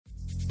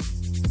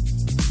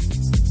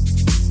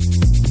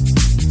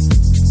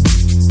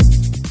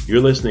You're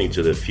listening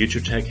to the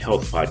Future Tech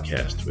Health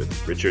Podcast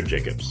with Richard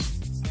Jacobs.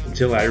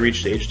 Until I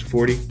reached age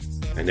 40,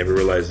 I never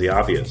realized the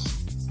obvious,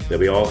 that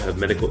we all have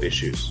medical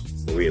issues,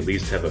 or we at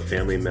least have a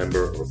family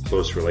member or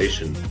close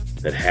relation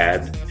that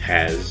had,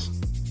 has,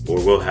 or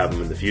will have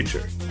them in the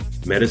future.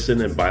 Medicine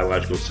and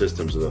biological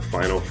systems are the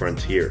final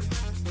frontier.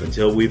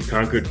 Until we've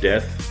conquered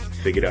death,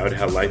 figured out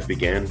how life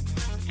began,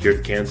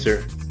 cured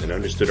cancer, and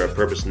understood our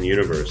purpose in the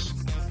universe,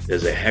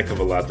 there's a heck of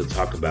a lot to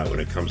talk about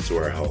when it comes to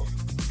our health.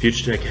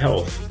 Future Tech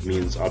Health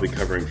means I'll be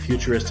covering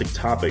futuristic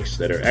topics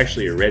that are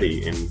actually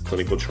already in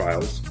clinical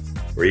trials,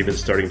 or even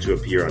starting to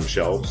appear on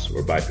shelves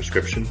or by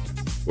prescription,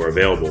 or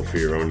available for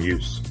your own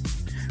use.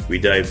 We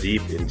dive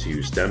deep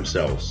into stem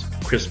cells,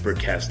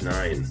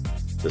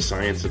 CRISPR-Cas9, the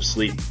science of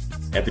sleep,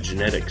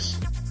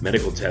 epigenetics,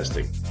 medical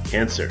testing,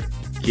 cancer,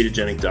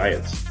 ketogenic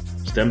diets,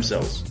 stem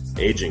cells,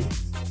 aging,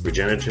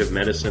 regenerative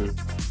medicine,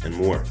 and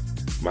more.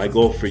 My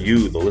goal for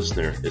you, the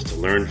listener, is to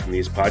learn from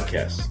these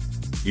podcasts.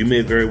 You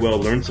may very well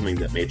learn something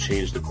that may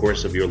change the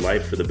course of your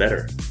life for the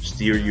better,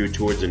 steer you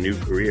towards a new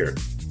career,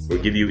 or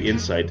give you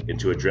insight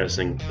into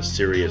addressing a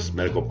serious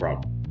medical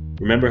problem.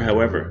 Remember,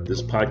 however,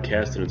 this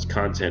podcast and its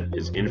content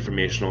is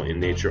informational in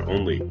nature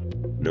only.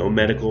 No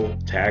medical,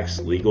 tax,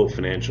 legal,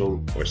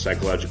 financial, or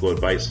psychological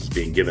advice is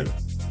being given.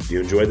 If you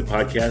enjoy the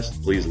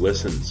podcast, please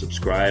listen,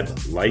 subscribe,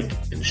 like,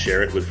 and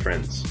share it with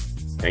friends.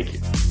 Thank you.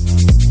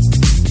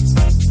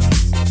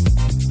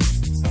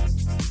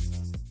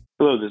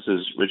 Hello, this is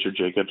Richard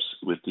Jacobs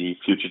with the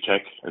Future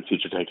Tech and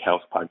Future Tech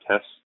Health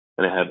podcast.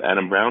 And I have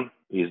Adam Brown.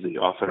 He's the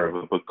author of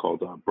a book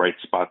called Bright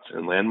Spots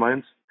and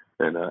Landmines.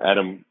 And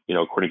Adam,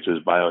 according to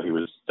his bio, he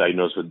was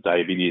diagnosed with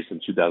diabetes in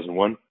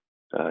 2001.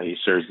 He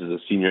serves as a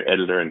senior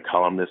editor and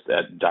columnist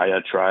at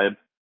Diatribe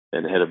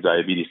and head of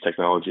diabetes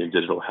technology and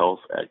digital health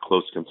at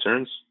Close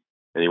Concerns.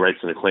 And he writes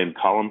an acclaimed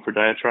column for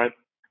Diatribe.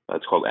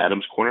 It's called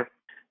Adam's Corner,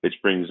 which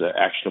brings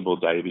actionable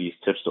diabetes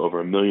tips to over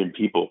 1 million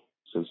people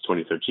since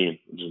 2013,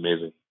 which is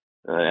amazing.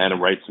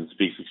 Adam writes and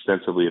speaks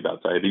extensively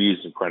about diabetes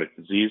and chronic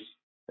disease,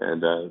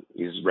 and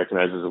he's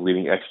recognized as a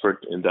leading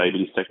expert in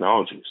diabetes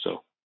technology.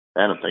 So,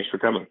 Adam, thanks for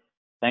coming.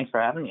 Thanks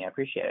for having me. I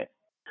appreciate it.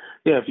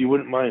 Yeah, if you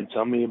wouldn't mind,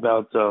 tell me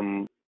about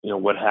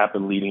what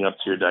happened leading up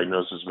to your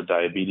diagnosis with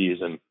diabetes,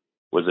 and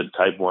was it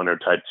type 1 or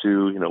type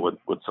 2?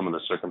 What some of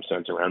the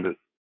circumstance around it?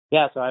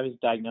 Yeah, so I was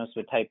diagnosed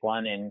with type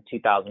 1 in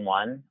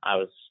 2001. I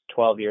was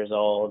 12 years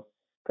old.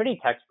 Pretty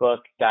textbook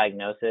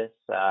diagnosis,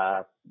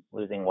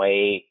 losing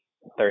weight,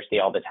 thirsty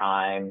all the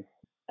time,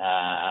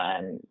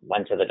 and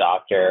went to the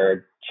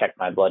doctor, checked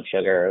my blood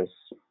sugar. It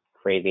was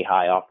crazy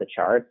high, off the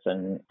charts,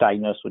 and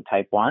diagnosed with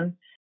type 1.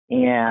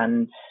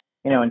 And,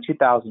 in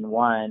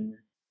 2001,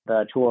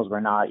 the tools were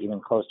not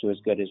even close to as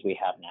good as we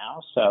have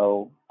now.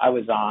 So I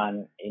was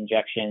on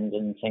injections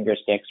and finger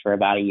sticks for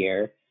about a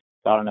year,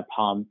 got on a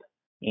pump,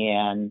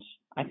 and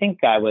I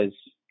think I was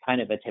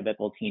kind of a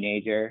typical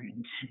teenager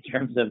in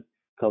terms of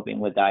coping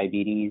with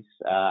diabetes.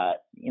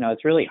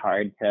 It's really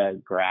hard to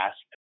grasp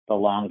the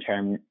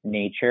long-term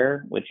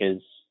nature, which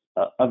is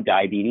of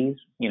diabetes,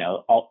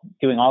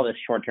 doing all this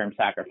short-term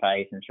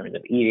sacrifice in terms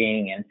of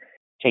eating and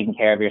taking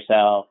care of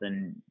yourself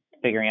and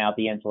figuring out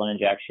the insulin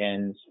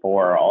injections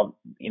for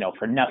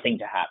nothing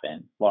to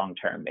happen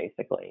long-term,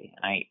 basically.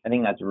 I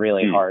think that's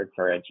really hard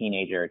for a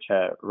teenager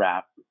to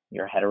wrap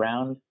your head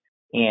around.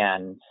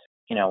 And,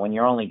 when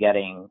you're only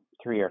getting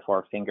 3 or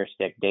 4 finger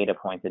stick data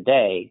points a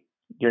day,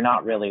 you're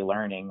not really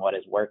learning what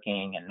is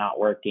working and not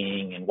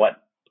working and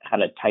how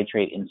to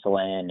titrate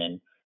insulin. And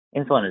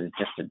insulin is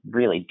just a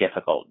really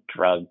difficult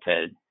drug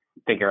to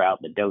figure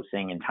out the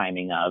dosing and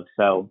timing of.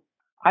 So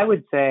I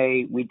would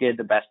say we did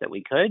the best that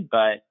we could,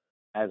 but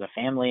as a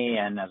family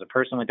and as a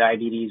person with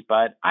diabetes,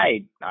 but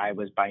I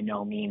was by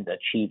no means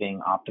achieving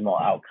optimal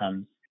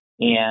outcomes.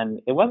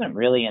 And it wasn't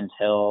really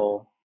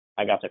until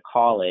I got to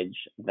college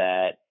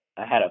that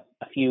I had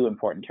a few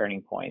important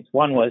turning points.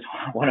 One was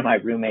one of my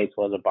roommates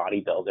was a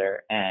bodybuilder,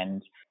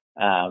 and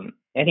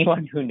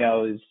anyone who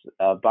knows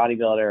a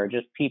bodybuilder or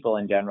just people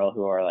in general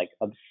who are like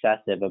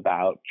obsessive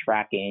about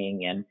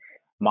tracking and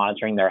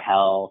monitoring their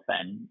health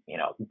and,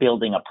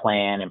 building a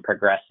plan and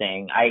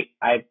progressing,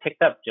 I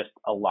picked up just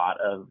a lot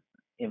of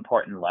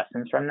important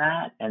lessons from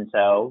that. And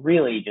so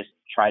really just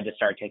tried to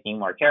start taking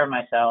more care of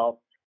myself,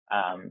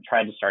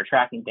 tried to start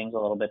tracking things a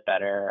little bit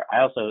better.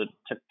 I also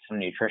took some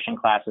nutrition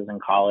classes in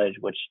college,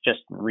 which just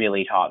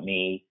really taught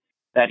me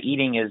that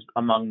eating is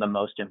among the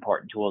most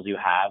important tools you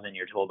have in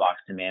your toolbox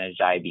to manage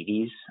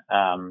diabetes.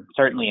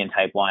 Certainly in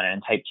type 1, and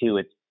in type 2,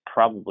 it's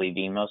probably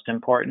the most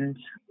important.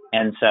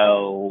 And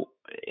so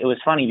it was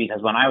funny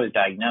because when I was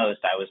diagnosed,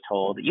 I was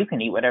told you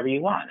can eat whatever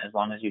you want as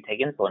long as you take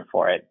insulin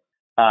for it,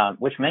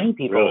 which many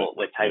people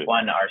with type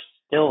 1 are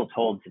still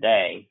told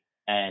today.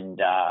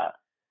 And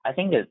I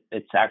think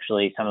it's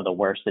actually some of the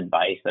worst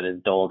advice that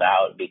is doled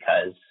out,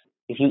 because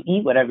if you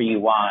eat whatever you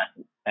want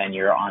and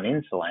you're on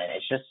insulin,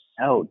 it's just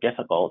so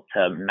difficult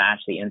to match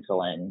the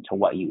insulin to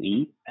what you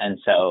eat. And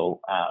so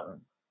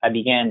I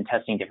began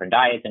testing different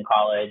diets in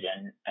college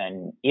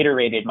and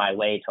iterated my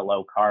way to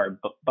low carb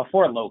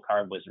before low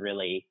carb was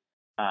really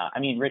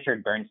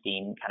Richard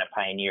Bernstein kind of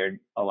pioneered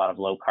a lot of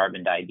low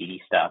carbon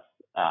diabetes stuff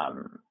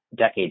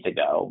decades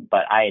ago,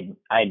 but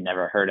I'd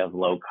never heard of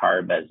low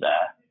carb as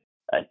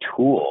a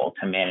tool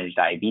to manage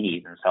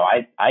diabetes, and so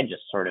I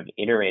just sort of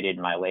iterated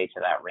my way to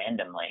that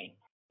randomly,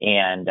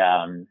 and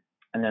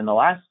then the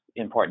last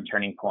important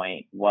turning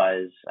point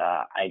was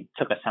I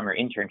took a summer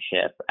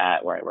internship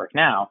at where I work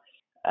now,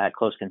 at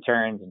Close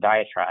Concerns and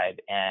Diatribe,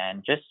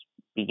 and just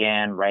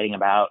began writing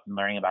about and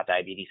learning about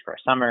diabetes for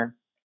a summer.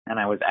 And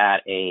I was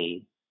at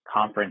a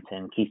conference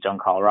in Keystone,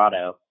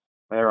 Colorado,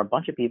 where there were a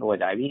bunch of people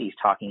with diabetes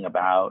talking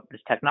about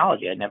this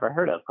technology I'd never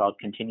heard of called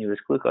continuous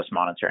glucose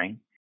monitoring.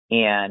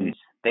 And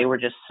they were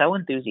just so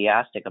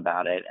enthusiastic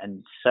about it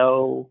and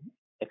so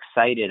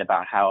excited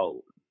about how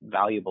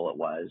valuable it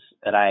was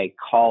that I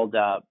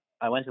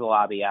went to the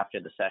lobby after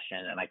the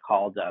session and I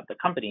called up the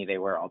company they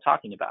were all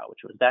talking about,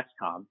 which was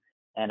Dexcom,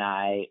 and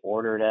I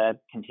ordered a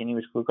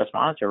continuous glucose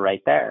monitor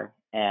right there.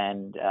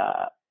 And,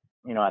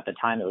 at the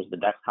time it was the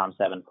Dexcom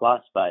 7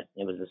 Plus, but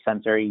it was a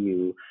sensor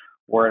you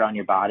wore it on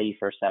your body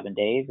for 7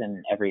 days,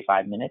 and every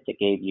 5 minutes it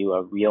gave you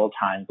a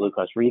real-time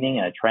glucose reading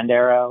and a trend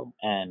arrow.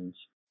 And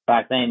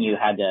back then you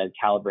had to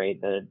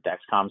calibrate the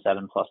Dexcom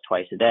 7 Plus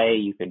twice a day.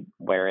 You could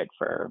wear it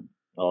it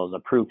was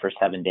approved for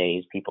 7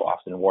 days. People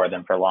often wore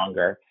them for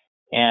longer.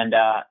 And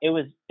it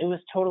was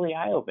totally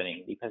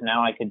eye-opening, because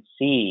now I could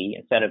see,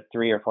 instead of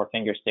 3 or 4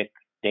 finger stick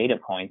data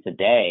points a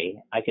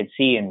day, I could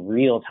see in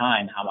real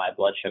time how my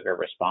blood sugar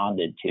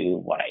responded to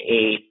what I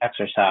ate,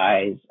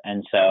 exercise.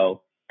 And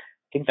so I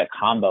think the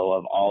combo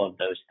of all of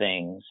those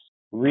things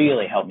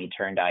really helped me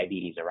turn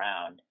diabetes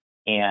around.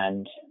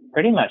 And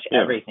pretty much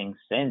everything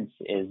since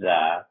is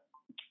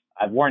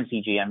I've worn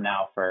CGM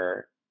now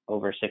for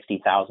over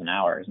 60,000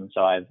 hours. And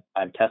so I've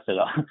tested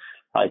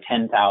probably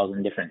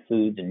 10,000 different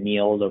foods and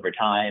meals over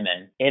time.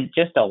 And it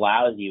just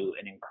allows you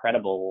an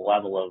incredible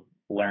level of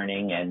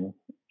learning and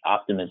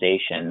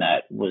optimization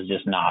that was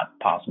just not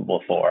possible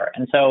before.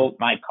 And so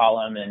my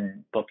column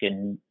and book,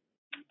 in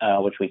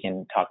which we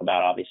can talk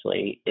about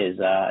obviously, is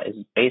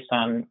based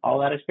on all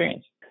that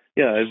experience.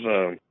 Yeah,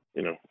 I've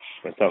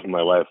myself and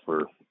my wife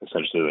were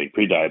essentially like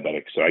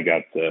pre-diabetic, so I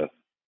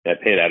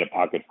paid out of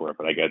pocket for it,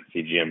 but I got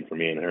CGM for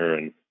me and her,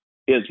 and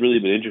it's really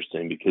been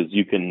interesting because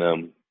you can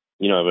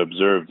I've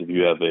observed if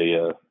you have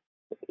a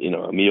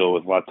meal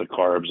with lots of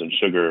carbs and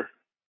sugar,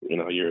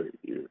 your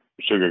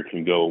sugar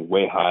can go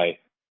way high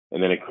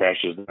and then it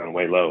crashes down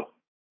way low.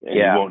 And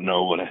you won't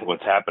know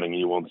what's happening.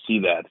 You won't see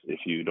that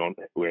if you don't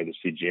wear the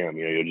CGM.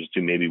 You'll just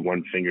do maybe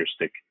one finger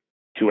stick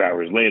 2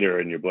 hours later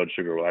and your blood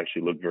sugar will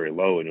actually look very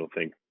low and you'll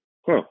think,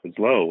 oh, it's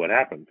low. What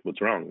happened?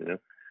 What's wrong?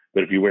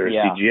 But if you wear a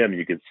CGM,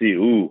 you can see,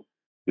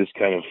 this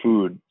kind of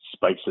food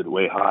spikes it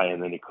way high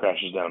and then it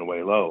crashes down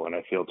way low. And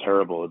I feel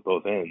terrible at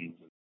both ends,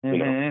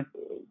 and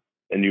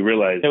you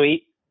realize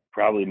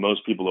probably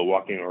most people are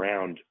walking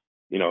around,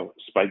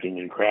 spiking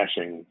and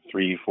crashing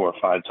 3, 4,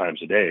 5 times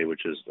a day,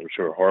 which is, I'm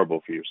sure,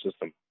 horrible for your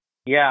system.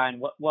 Yeah.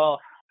 And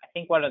I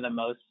think one of the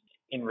most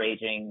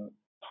enraging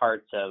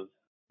parts of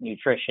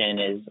nutrition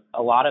is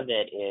a lot of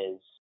it is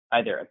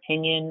either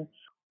opinion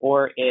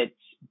or it's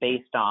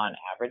based on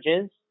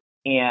averages.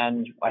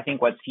 And I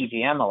think what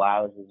CGM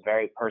allows is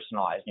very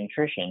personalized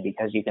nutrition,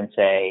 because you can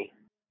say,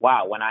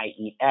 wow, when I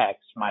eat X,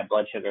 my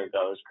blood sugar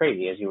goes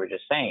crazy, as you were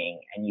just saying.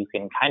 And you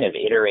can kind of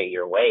iterate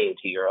your way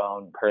to your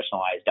own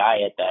personalized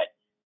diet that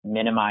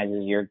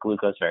minimizes your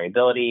glucose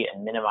variability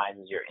and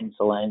minimizes your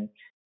insulin.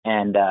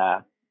 And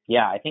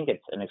I think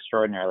it's an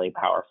extraordinarily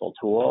powerful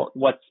tool.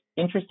 What's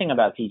interesting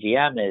about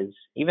CGM is,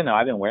 even though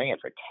I've been wearing it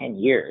for 10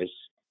 years,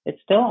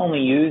 it's still only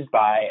used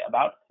by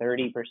about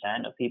 30%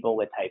 of people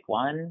with type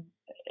 1.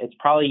 It's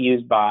probably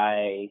used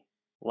by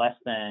less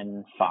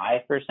than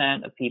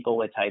 5% of people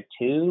with type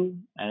 2,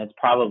 and it's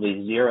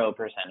probably 0%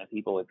 of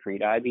people with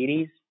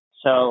prediabetes.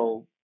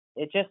 So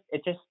it's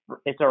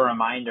a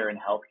reminder in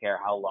healthcare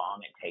how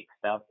long it takes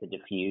stuff to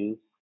diffuse,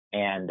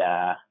 and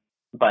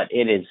but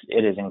it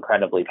is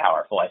incredibly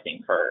powerful, I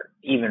think, for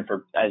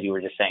as you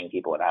were just saying,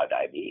 people without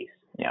diabetes.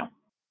 Yeah.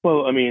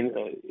 Well,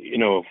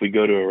 if we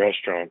go to a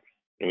restaurant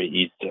and we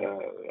eat,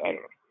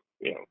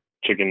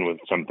 chicken with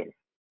something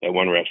at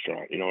one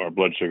restaurant, our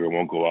blood sugar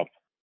won't go up.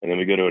 And then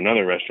we go to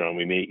another restaurant,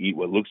 we may eat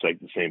what looks like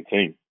the same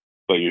thing,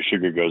 but your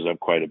sugar goes up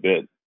quite a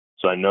bit.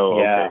 So I know,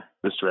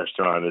 this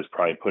restaurant is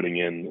probably putting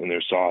in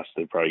their sauce,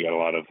 they probably got a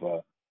lot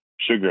of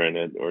sugar in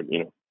it, or,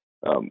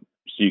 so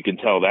you can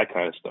tell that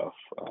kind of stuff.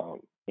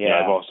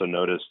 I've also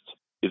noticed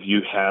if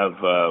you have,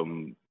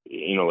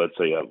 let's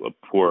say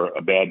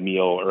a bad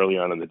meal early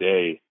on in the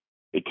day,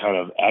 it kind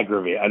of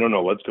aggravates, I don't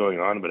know what's going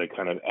on, but it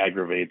kind of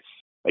aggravates,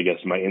 I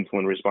guess, my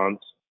insulin response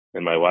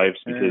and my wife's,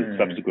 because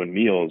subsequent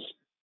meals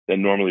that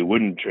normally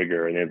wouldn't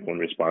trigger an insulin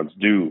response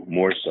do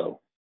more so.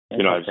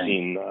 I've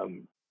seen,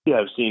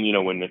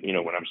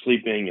 when I'm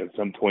sleeping at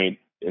some point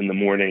in the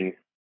morning,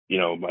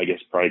 I guess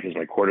probably because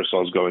my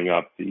cortisol is going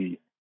up, the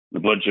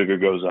blood sugar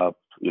goes up,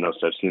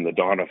 so I've seen the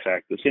dawn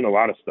effect. I've seen a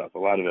lot of stuff. A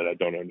lot of it I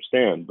don't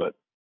understand, but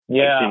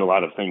I've seen a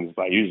lot of things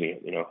by using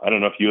it. I don't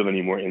know if you have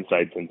any more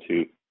insights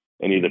into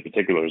any of the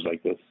particulars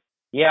like this.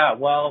 Yeah,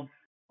 well,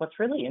 what's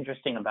really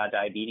interesting about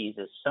diabetes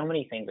is so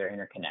many things are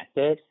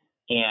interconnected,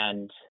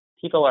 and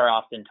people are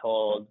often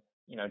told,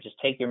 just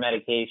take your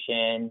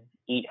medication,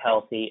 eat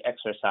healthy,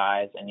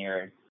 exercise, and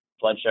your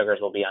blood sugars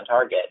will be on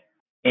target.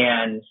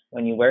 And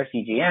when you wear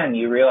CGM,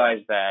 you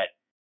realize that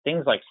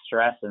things like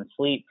stress and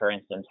sleep, for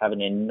instance, have an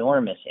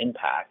enormous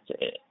impact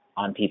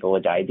on people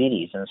with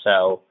diabetes. And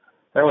so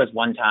there was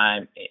one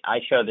time, I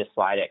show this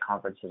slide at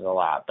conferences a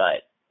lot,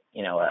 but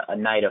a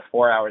night of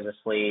 4 hours of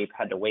sleep,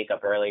 had to wake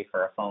up early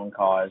for a phone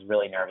call. I was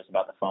really nervous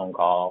about the phone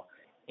call,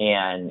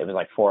 and it was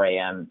like 4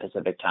 a.m.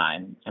 Pacific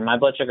time. And my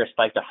blood sugar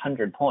spiked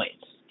 100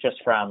 points just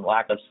from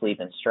lack of sleep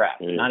and stress,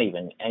 not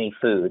even any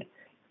food.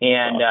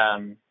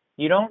 And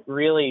you don't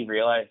really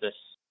realize this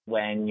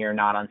when you're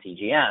not on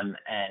CGM.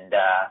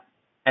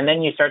 And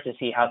then you start to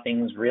see how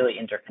things really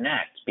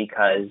interconnect,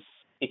 because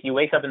if you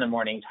wake up in the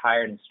morning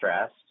tired and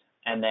stressed,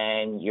 and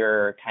then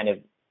you're kind of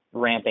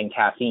ramping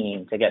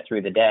caffeine to get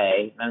through the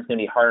day, then it's going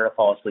to be harder to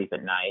fall asleep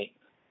at night,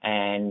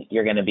 and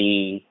you're going to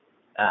be,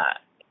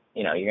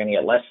 you're going to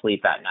get less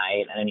sleep that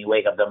night, and then you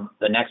wake up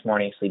the next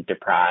morning sleep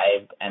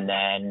deprived, and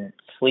then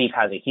sleep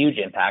has a huge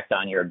impact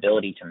on your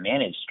ability to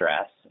manage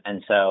stress.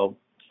 And so,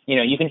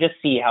 you can just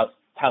see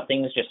how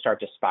things just start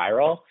to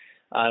spiral.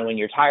 When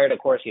you're tired, of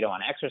course, you don't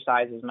want to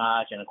exercise as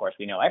much, and of course,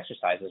 we know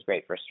exercise is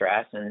great for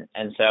stress,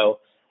 and so,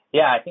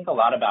 yeah, I think a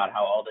lot about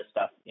how all this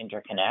stuff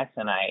interconnects,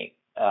 and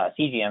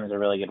CGM is a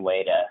really good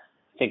way to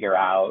figure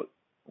out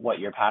what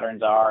your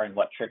patterns are and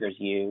what triggers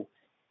you.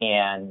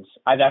 And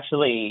I've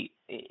actually,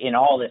 in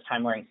all this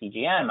time wearing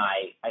CGM,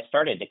 I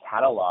started to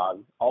catalog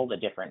all the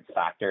different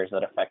factors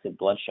that affected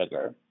blood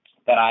sugar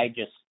that I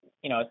just,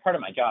 as part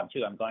of my job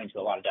too, I'm going to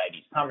a lot of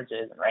diabetes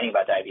conferences and writing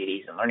about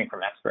diabetes and learning from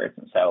experts.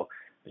 And so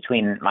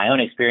between my own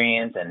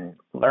experience and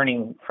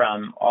learning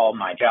from all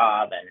my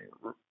job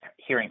and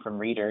hearing from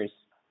readers,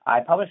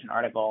 I published an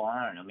article,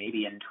 I don't know,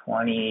 maybe in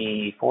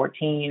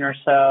 2014 or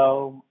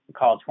so,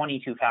 called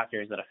 22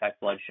 Factors That Affect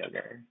Blood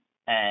Sugar.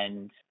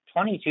 And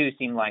 22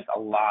 seemed like a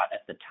lot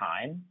at the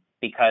time,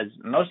 because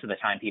most of the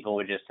time people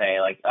would just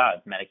say like,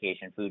 it's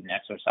medication, food, and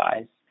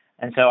exercise.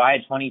 And so I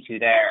had 22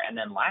 there. And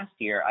then last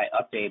year I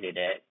updated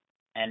it,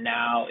 and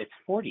now it's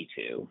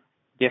 42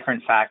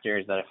 different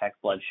factors that affect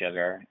blood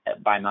sugar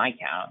by my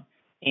count.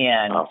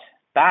 And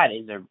that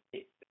is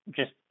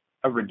just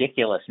a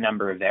ridiculous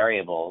number of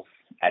variables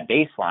at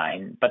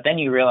baseline. But then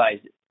you realize,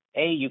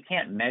 you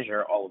can't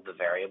measure all of the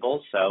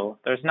variables. So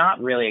there's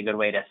not really a good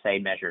way to say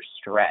measure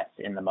stress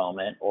in the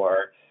moment,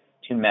 or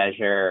to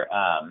measure,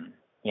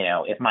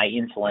 if my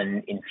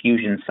insulin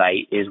infusion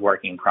site is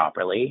working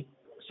properly.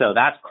 So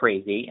that's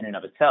crazy in and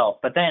of itself.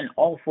 But then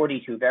all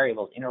 42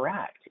 variables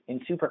interact in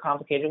super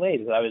complicated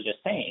ways, as I was just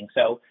saying.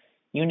 So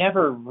you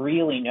never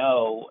really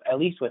know, at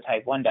least with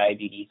type 1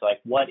 diabetes, like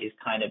what is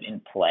kind of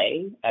in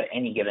play at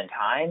any given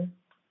time.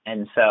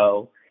 And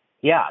so,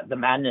 the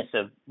madness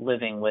of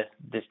living with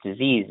this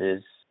disease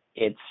is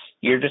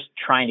you're just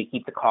trying to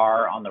keep the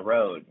car on the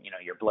road,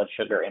 your blood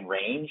sugar in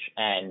range.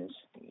 And,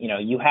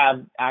 you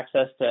have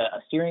access to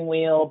a steering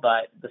wheel,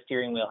 but the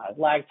steering wheel has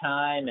lag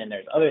time, and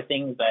there's other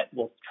things that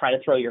will try to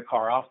throw your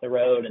car off the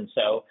road. And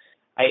so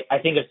I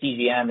think of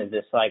CGM as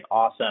this like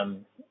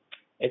awesome,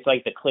 it's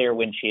like the clear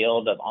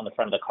windshield on the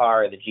front of the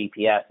car, or the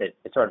GPS. It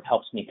sort of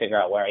helps me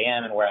figure out where I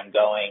am and where I'm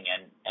going.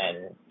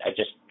 And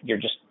you're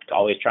just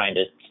always trying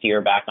to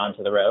steer back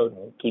onto the road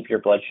and keep your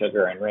blood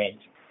sugar in range.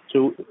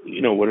 So,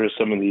 what are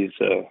some of these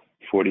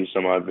 40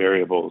 some odd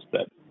variables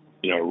that,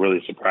 are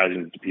really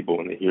surprising to people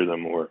when they hear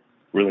them, or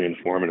really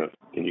informative?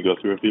 Can you go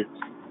through a few?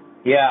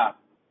 Yeah.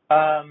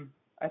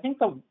 I think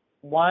the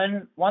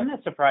one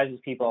that surprises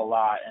people a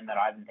lot, and that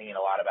I've been thinking a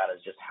lot about,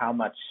 is just how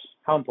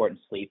important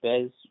sleep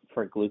is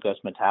for glucose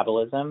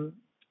metabolism.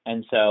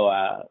 And so,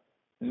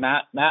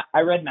 I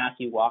read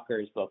Matthew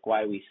Walker's book,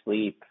 Why We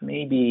Sleep,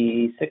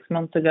 maybe 6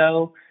 months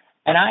ago.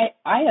 And I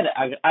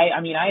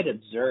had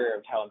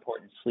observed how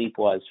important sleep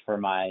was for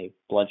my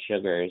blood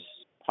sugars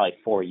probably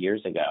 5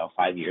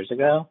 years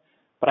ago,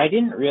 but I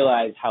didn't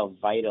realize how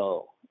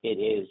vital it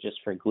is just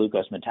for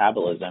glucose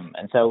metabolism.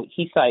 And so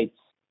he cites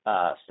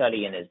a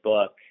study in his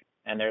book,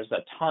 and there's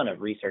a ton of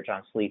research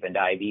on sleep and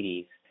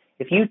diabetes.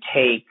 If you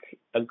take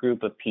a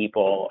group of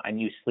people and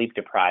you sleep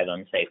deprive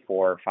them, say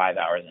 4 or 5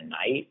 hours a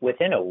night,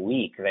 within a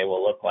week they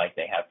will look like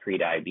they have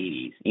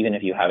prediabetes, even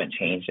if you haven't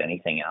changed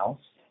anything else.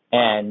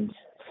 And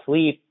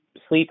sleep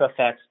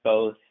affects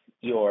both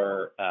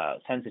your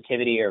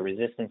sensitivity or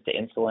resistance to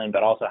insulin,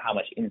 but also how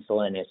much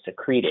insulin is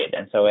secreted.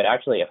 And so it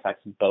actually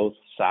affects both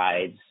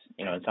sides,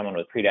 in someone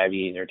with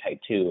prediabetes or type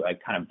 2,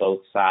 like kind of both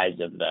sides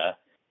of the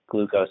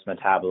glucose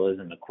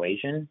metabolism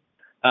equation.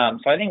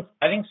 So I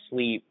think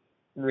sleep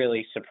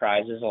really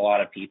surprises a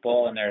lot of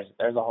people, and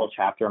there's a whole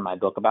chapter in my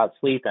book about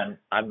sleep, and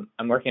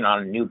I'm working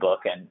on a new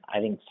book, and I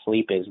think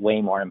sleep is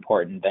way more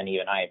important than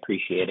even I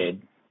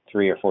appreciated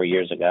 3 or 4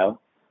 years ago.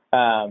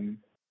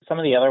 Some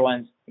of the other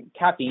ones,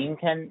 caffeine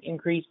can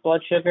increase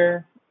blood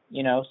sugar,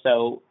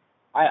 so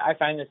I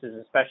find this is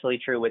especially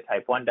true with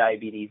type 1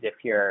 diabetes.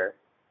 If you're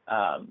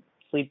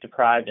sleep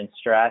deprived and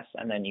stressed,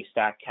 and then you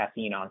stack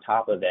caffeine on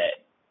top of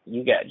it,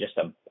 you get just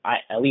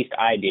at least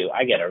I do,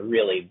 I get a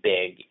really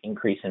big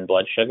increase in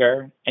blood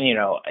sugar. And,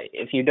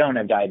 if you don't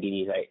have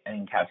diabetes, I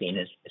think caffeine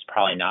is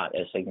probably not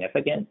as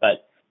significant,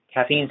 but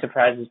caffeine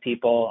surprises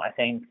people. I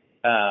think,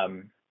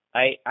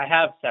 I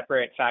have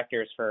separate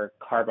factors for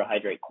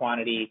carbohydrate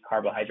quantity,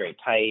 carbohydrate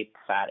type,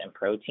 fat, and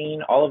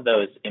protein. All of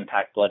those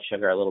impact blood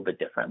sugar a little bit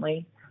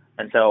differently.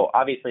 And so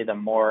obviously the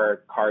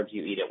more carbs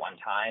you eat at one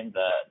time,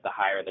 the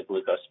higher the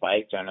glucose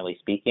spike, generally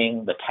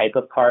speaking. The type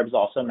of carbs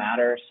also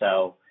matter.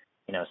 So,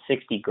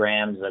 60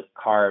 grams of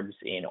carbs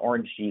in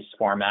orange juice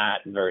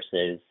format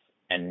versus,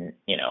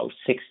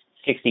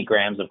 60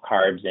 grams of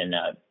carbs in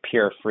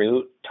pure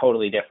fruit,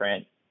 totally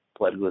different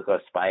blood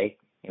glucose spike.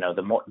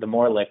 The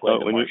more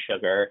liquid, the more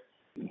sugar.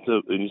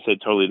 So when you say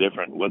totally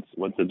different,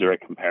 what's the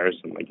direct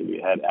comparison? Like if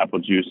you had apple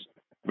juice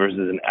versus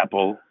an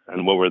apple,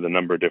 and what were the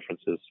number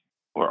differences?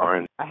 Or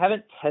orange? I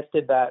haven't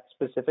tested that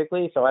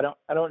specifically, so I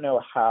don't know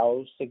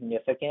how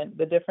significant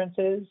the difference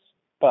is.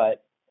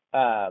 But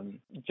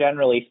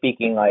generally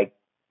speaking, like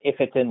if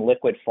it's in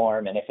liquid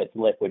form and if it's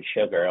liquid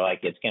sugar,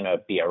 like it's going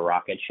to be a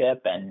rocket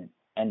ship, and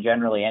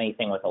generally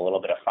anything with a little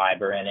bit of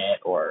fiber in it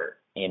or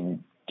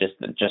in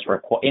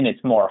in its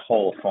more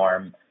whole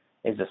form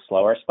is a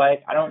slower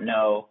spike. I don't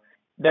know.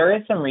 There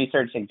is some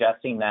research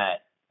suggesting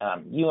that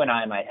you and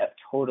I might have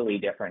totally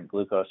different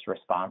glucose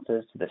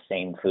responses to the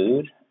same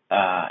food.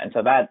 And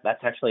so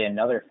that's actually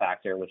another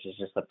factor, which is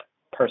just the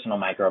personal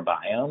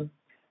microbiome.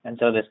 And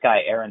so this guy,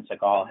 Aaron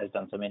Segal, has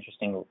done some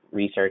interesting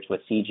research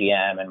with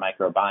CGM and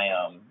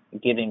microbiome,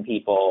 giving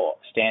people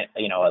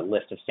a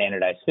list of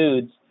standardized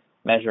foods,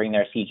 measuring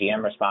their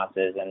CGM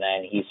responses, and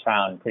then he's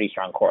found pretty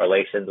strong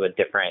correlations with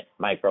different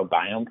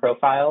microbiome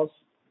profiles.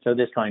 So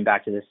this going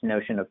back to this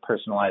notion of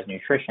personalized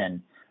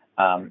nutrition,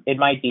 it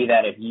might be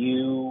that if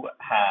you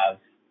have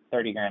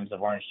 30 grams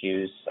of orange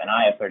juice and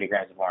I have 30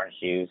 grams of orange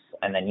juice,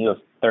 and then you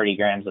have 30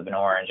 grams of an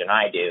orange and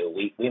I do,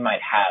 we might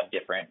have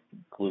different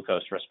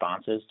glucose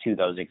responses to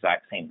those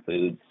exact same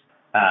foods.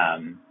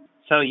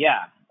 So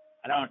yeah,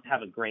 I don't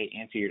have a great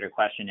answer to your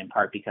question, in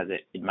part because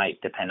it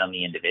might depend on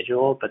the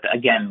individual. But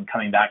again,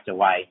 coming back to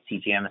why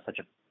CGM is such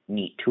a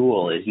neat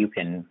tool is you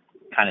can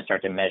kind of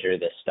start to measure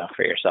this stuff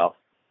for yourself.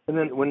 And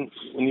then when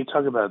you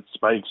talk about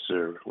spikes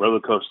or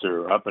roller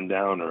coaster or up and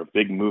down or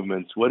big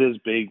movements, what is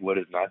big, what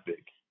is not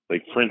big?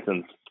 Like, for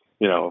instance,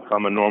 if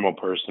I'm a normal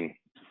person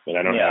and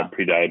I don't have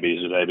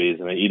prediabetes or diabetes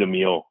and I eat a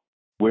meal,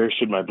 where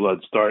should my blood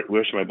start?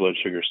 Where should my blood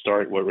sugar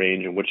start? What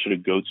range and what should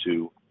it go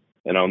to?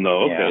 And I'll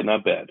know, okay,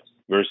 not bad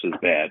versus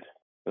bad.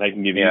 And I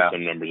can give you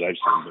some numbers I've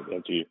seen, but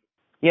that's you.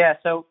 Yeah,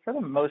 so for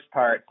the most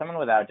part, someone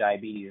without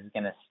diabetes is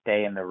going to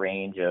stay in the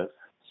range of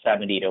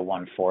 70 to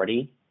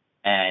 140,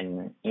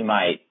 and you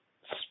might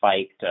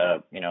spike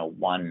to,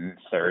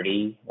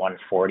 130,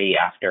 140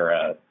 after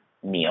a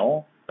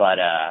meal. But,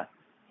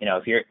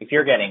 if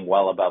you're getting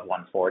well above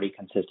 140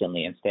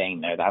 consistently and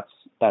staying there, that's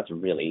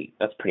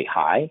pretty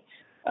high.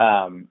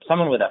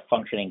 Someone with a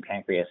functioning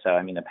pancreas, so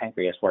the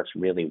pancreas works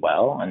really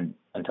well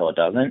until it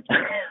doesn't.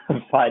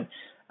 But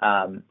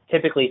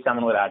typically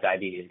someone without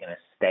diabetes is going to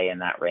stay in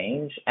that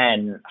range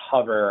and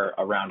hover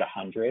around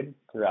 100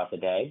 throughout the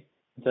day.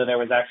 So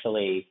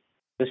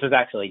this was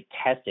actually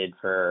tested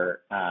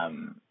for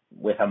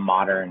with a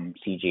modern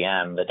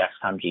CGM, the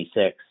Dexcom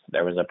G6.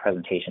 There was a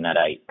presentation at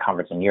a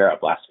conference in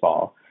Europe last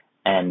fall.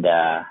 And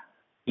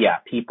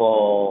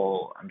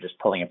people, I'm just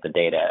pulling up the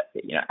data,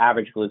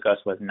 average glucose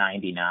was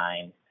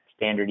 99,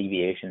 standard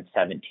deviation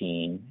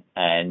 17,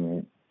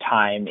 and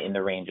time in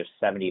the range of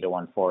 70 to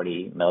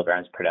 140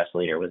 milligrams per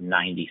deciliter was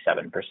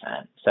 97%.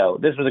 So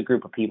this was a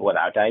group of people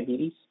without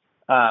diabetes.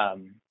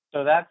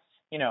 So that's,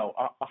 a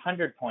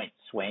 100-point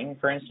swing,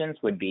 for instance,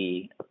 would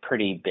be a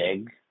pretty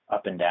big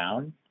up and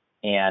down.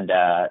 And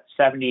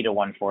 70 to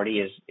 140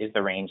 is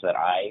the range that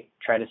I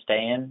try to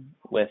stay in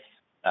with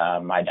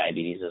my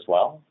diabetes as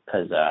well,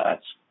 because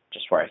that's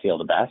just where I feel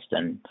the best.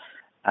 And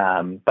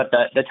but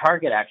the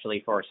target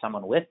actually for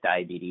someone with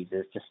diabetes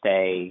is to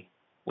stay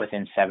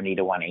within 70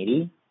 to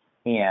 180.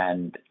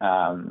 And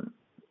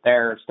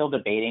they're still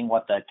debating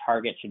what the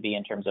target should be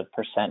in terms of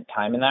percent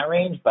time in that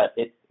range, but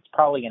it's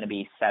probably going to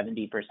be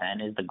 70%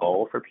 is the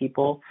goal for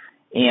people.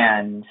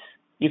 And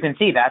you can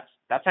see that's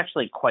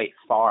actually quite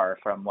far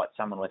from what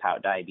someone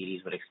without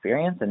diabetes would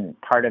experience. And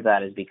part of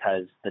that is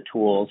because the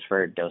tools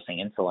for dosing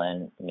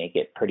insulin make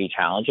it pretty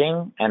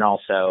challenging. And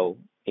also,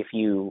 if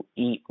you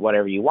eat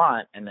whatever you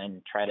want and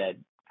then try to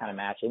kind of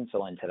match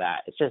insulin to that,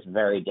 it's just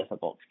very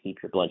difficult to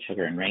keep your blood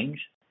sugar in range.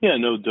 Yeah,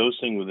 no,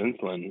 dosing with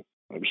insulin,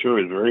 I'm sure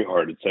is very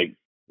hard. It's like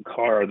a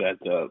car that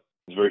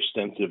is very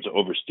sensitive to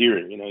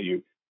oversteering.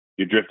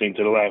 You're drifting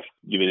to the left,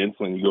 give it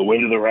insulin, you go way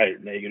to the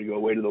right. Now you're going to go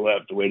way to the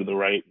left, way to the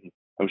right.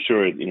 I'm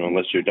sure,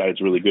 unless your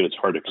diet's really good, it's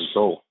hard to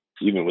control,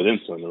 even with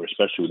insulin, or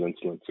especially with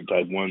insulin for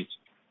type 1s.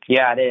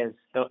 Yeah, it is.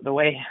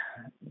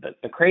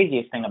 The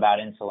craziest thing about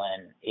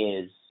insulin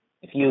is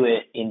if you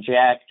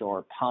inject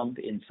or pump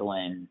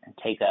insulin and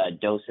take a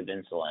dose of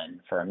insulin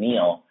for a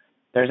meal,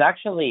 there's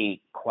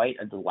actually quite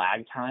a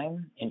lag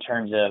time in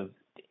terms of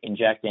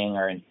injecting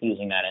or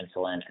infusing that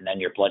insulin and then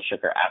your blood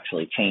sugar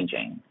actually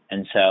changing.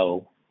 And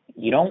so,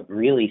 you don't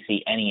really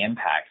see any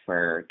impact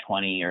for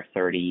 20 or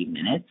 30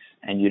 minutes,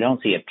 and you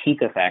don't see a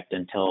peak effect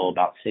until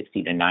about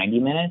 60 to 90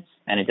 minutes,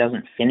 and it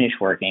doesn't finish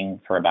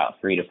working for about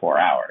 3 to 4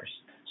 hours.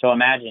 So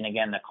imagine,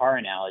 again, the car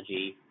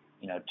analogy,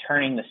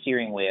 turning the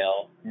steering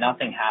wheel,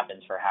 nothing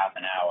happens for half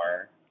an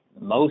hour.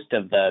 Most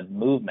of the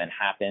movement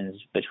happens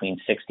between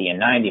 60 and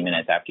 90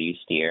 minutes after you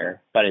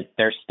steer, but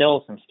there's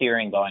still some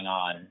steering going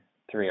on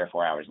 3 or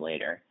 4 hours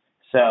later.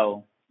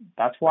 So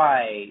that's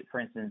why, for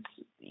instance,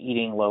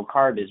 eating low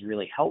carb is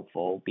really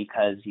helpful,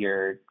 because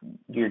you're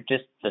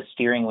just, the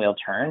steering wheel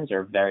turns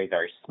are very,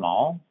 very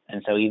small.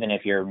 And so even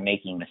if you're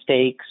making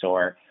mistakes,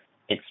 or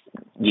it's,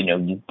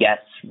 you guess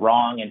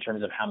wrong in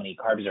terms of how many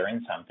carbs are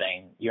in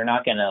something, you're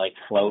not going to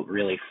float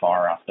really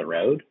far off the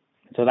road.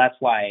 So that's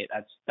why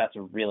that's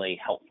a really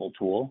helpful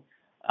tool.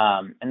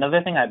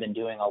 Another thing I've been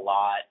doing a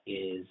lot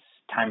is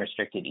time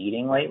restricted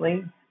eating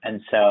lately.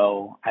 And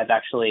so I've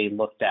actually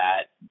looked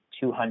at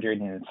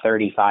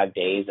 235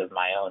 days of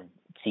my own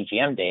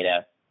CGM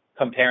data,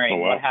 comparing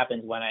what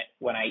happens when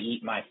I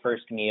eat my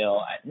first meal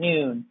at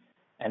noon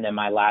and then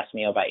my last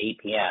meal by 8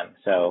 p.m.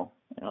 So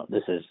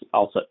this is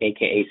also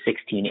AKA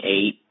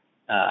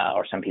 16-8,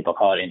 or some people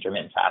call it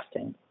intermittent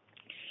fasting.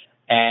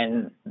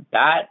 And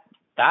that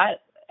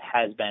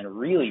has been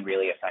really,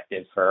 really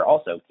effective for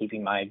also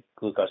keeping my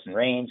glucose in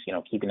range,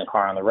 keeping the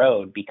car on the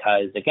road,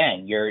 because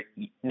again,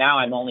 now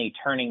I'm only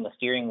turning the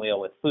steering wheel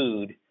with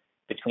food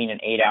between an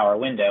 8-hour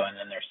window, and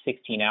then there's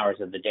 16 hours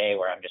of the day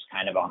where I'm just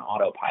kind of on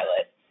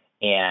autopilot.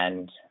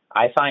 And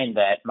I find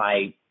that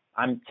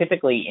I'm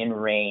typically in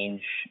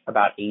range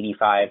about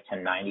 85 to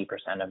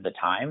 90% of the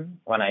time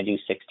when I do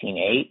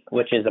 16-8,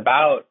 which is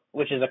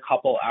a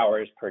couple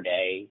hours per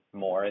day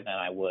more than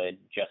I would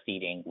just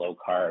eating low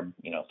carb,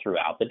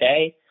 throughout the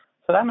day.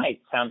 So that might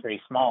sound pretty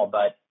small,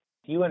 but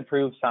if you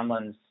improve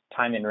someone's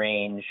time in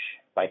range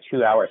by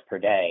 2 hours per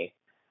day,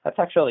 that's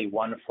actually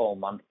 1 full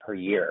month per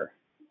year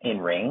in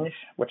range,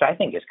 which I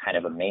think is kind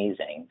of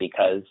amazing,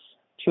 because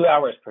 2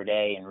 hours per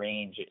day in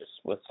range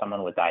with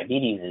someone with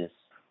diabetes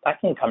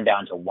that can come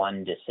down to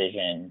one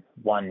decision,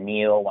 one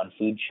meal, one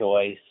food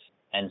choice.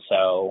 And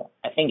so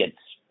I think it's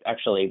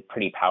actually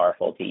pretty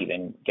powerful to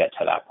even get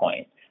to that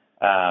point.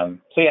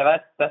 So yeah,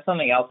 that's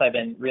something else I've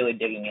been really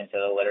digging into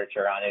the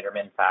literature on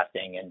intermittent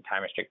fasting and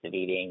time restricted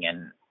eating.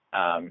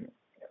 And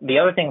the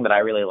other thing that I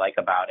really like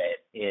about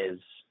it is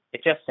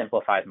it just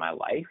simplifies my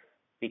life,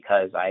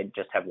 because I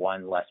just have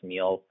one less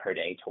meal per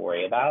day to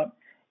worry about.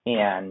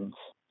 And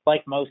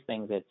like most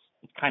things, it's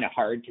kind of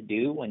hard to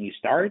do when you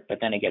start, but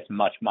then it gets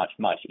much, much,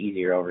 much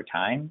easier over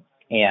time.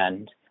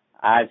 And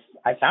I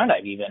found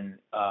I've even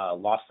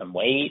lost some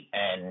weight,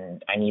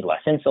 and I need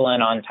less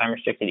insulin on time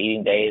restricted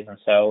eating days. And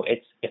so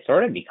it's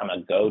sort of become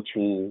a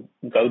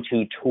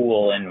go-to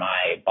tool in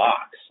my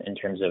box in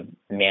terms of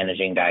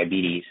managing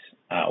diabetes,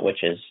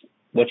 which is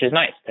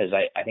nice, because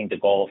I think the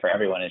goal for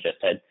everyone is just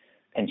to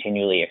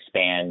continually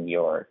expand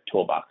your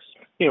toolbox.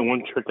 Yeah,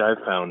 one trick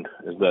I've found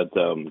is that,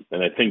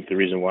 and I think the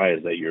reason why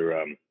is that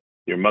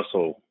your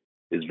muscle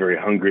is very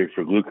hungry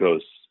for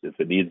glucose if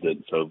it needs it.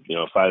 So,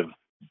 if I've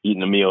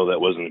eaten a meal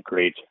that wasn't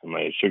great and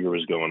my sugar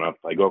was going up,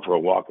 I go for a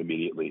walk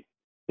immediately,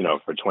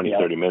 for 20,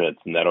 30 minutes,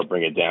 and that'll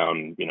bring it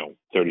down,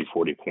 30,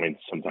 40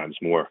 points, sometimes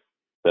more.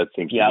 That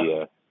seems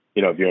to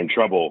be, if you're in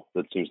trouble,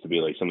 that seems to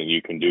be like something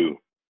you can do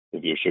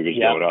if your sugar's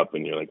going up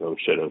and you're like, oh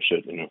shit.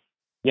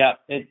 Yeah,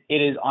 it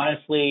is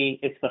honestly,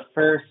 it's the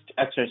first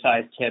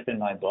exercise tip in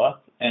my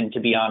book. And to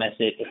be honest,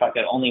 if I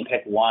could only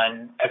pick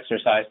one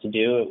exercise to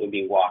do, it would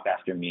be walk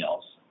after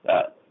meals.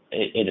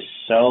 It is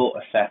so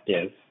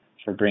effective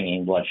for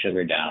bringing blood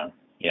sugar down.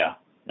 Yeah,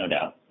 no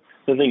doubt.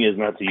 The thing is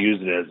not to use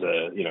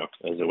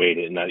it as a way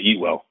to not eat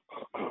well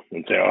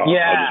and say, I'll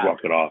just walk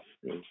it off.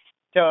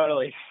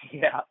 Totally.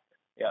 Yeah.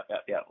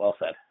 Well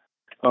said.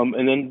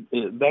 And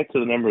then back to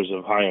the numbers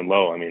of high and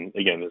low. I mean,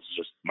 again, this is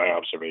just my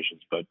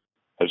observations, but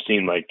I've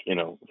seen,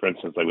 for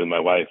instance, with my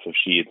wife, if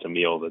she eats a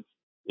meal that's,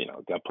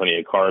 got plenty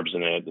of carbs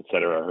in it, et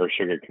cetera, her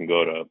sugar can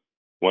go to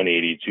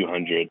 180,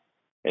 200,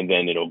 and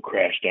then it'll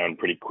crash down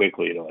pretty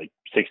quickly to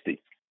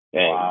 60.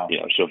 And, wow.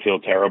 She'll feel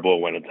terrible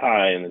when it's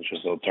high, and then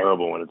she'll feel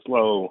terrible when it's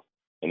low,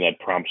 and that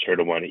prompts her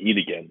to want to eat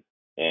again.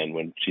 And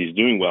when she's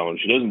doing well and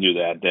she doesn't do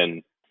that,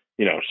 then,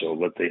 so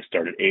let's say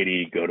start at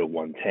 80, go to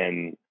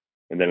 110,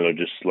 and then it'll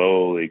just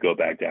slowly go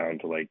back down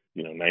to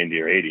 90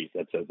 or 80.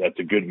 That's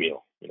a good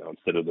meal,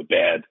 instead of the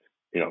bad,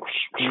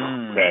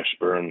 crash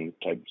burn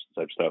type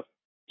stuff.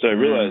 So I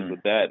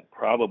realized that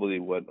probably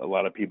what a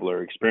lot of people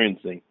are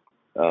experiencing,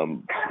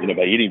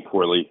 by eating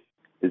poorly,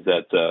 is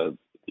that,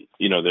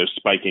 they're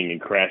spiking and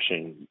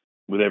crashing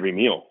with every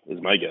meal, is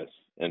my guess.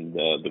 And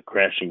the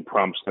crashing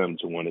prompts them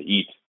to want to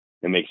eat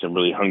and makes them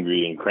really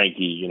hungry and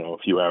cranky, a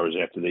few hours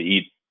after they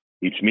eat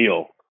each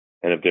meal.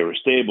 And if they were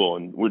stable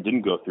and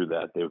didn't go through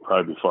that, they would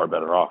probably be far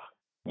better off.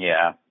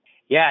 Yeah,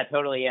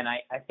 totally. And I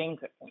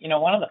think,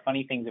 one of the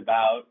funny things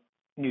about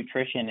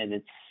nutrition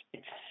is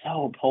it's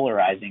so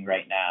polarizing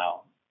right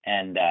now.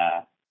 And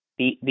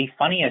the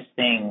funniest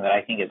thing that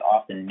I think is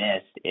often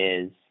missed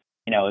is,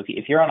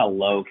 if you're on a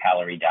low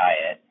calorie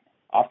diet,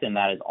 often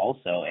that is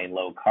also a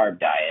low carb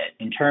diet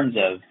in terms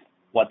of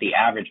what the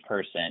average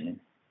person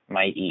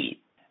might eat.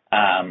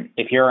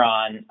 If you're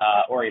on,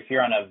 or if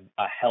you're on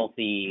a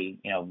healthy,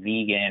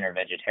 vegan or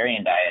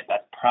vegetarian diet,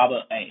 that's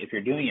probably, if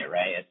you're doing it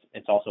right,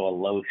 it's also a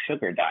low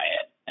sugar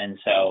diet. And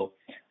so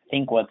I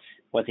think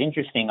what's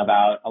interesting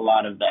about a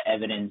lot of the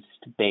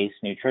evidence-based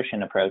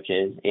nutrition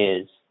approaches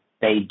is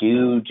they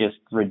do just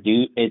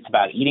reduce. It's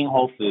about eating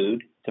whole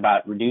food. It's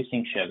about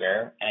reducing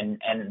sugar,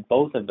 and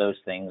both of those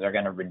things are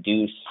going to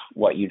reduce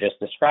what you just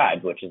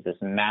described, which is this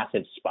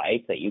massive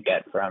spike that you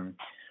get from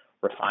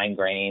refined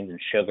grains and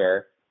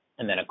sugar,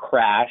 and then a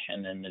crash,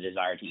 and then the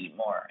desire to eat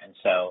more. And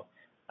so,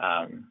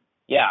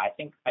 I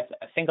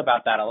think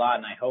about that a lot,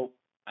 and I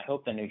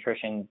hope the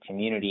nutrition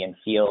community and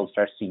field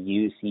starts to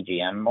use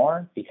CGM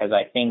more, because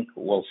I think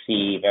we'll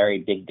see very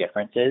big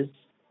differences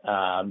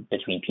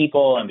between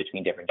people and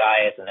between different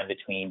diets and then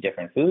between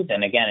different foods.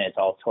 And again, it's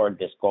all toward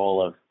this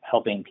goal of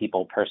helping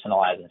people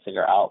personalize and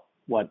figure out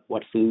what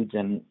foods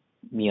and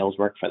meals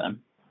work for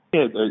them.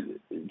 Yeah,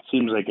 it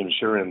seems like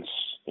insurance,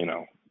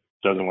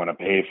 doesn't want to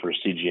pay for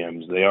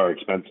CGMs. They are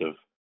expensive.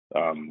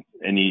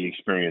 Any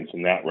experience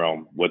in that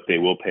realm, what they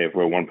will pay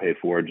for, won't pay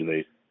for? Do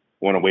they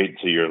want to wait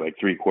until you're like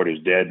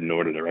 3/4 dead in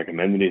order to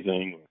recommend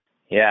anything?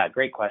 Yeah,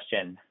 great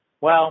question.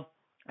 Well,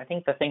 I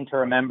think the thing to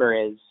remember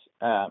is,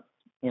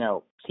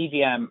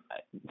 CGM,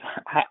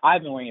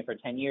 I've been wearing it for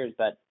 10 years,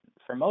 but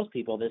for most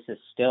people, this is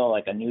still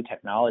like a new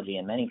technology,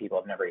 and many people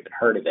have never even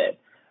heard of it.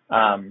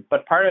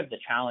 But part of the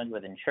challenge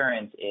with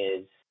insurance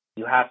is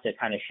you have to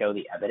kind of show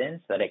the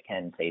evidence that it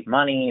can save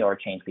money or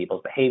change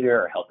people's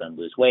behavior or help them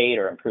lose weight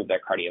or improve their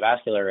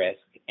cardiovascular risk.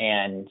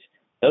 And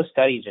those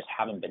studies just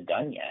haven't been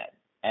done yet.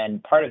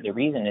 And part of the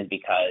reason is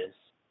because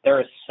there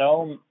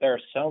are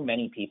so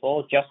many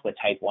people just with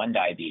type 1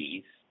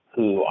 diabetes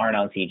who aren't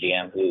on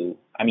CGM,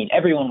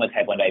 everyone with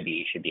type 1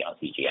 diabetes should be on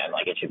CGM.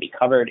 Like, it should be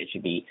covered.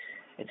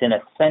 It's an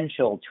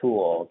essential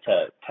tool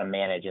to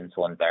manage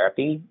insulin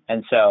therapy.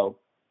 And so,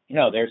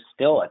 there's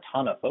still a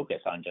ton of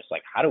focus on just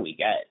like, how do we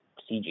get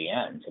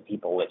CGM to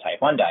people with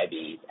type 1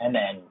 diabetes? And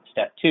then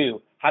step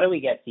 2, how do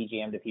we get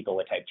CGM to people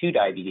with type 2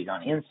 diabetes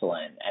on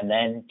insulin, and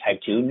then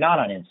type 2 not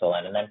on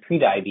insulin, and then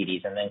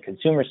pre-diabetes, and then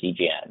consumer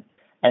CGM?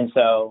 And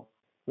so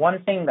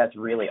one thing that's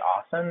really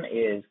awesome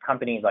is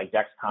companies like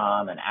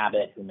Dexcom and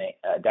Abbott,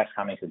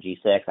 Dexcom makes the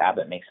G6,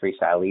 Abbott makes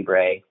FreeStyle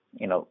Libre.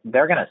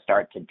 They're going to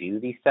start to do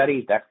these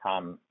studies.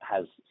 Dexcom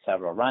has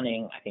several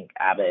running. I think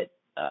Abbott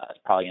is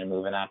probably going to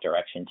move in that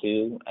direction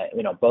too.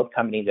 Both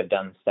companies have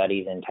done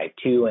studies in type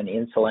 2 and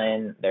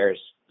insulin. There's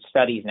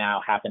studies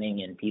now happening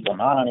in people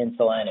not on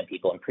insulin and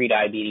people in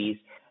pre-diabetes.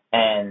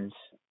 And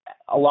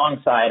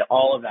alongside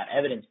all of that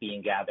evidence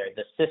being gathered,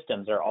 the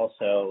systems are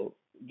also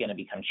going to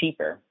become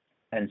cheaper.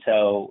 And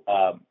so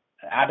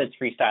Abbott's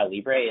FreeStyle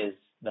Libre is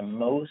the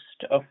most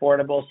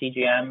affordable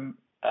CGM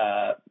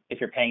if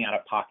you're paying out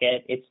of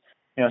pocket. It's,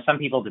 some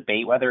people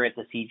debate whether it's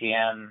a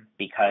CGM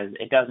because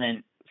it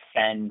doesn't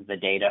send the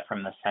data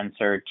from the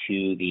sensor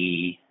to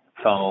the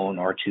phone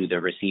or to the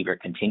receiver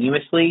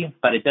continuously,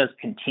 but it does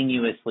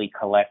continuously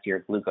collect your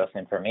glucose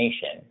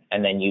information.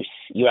 And then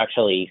you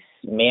actually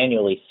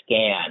manually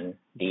scan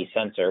the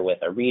sensor with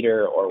a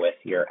reader or with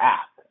your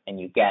app, and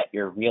you get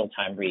your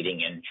real-time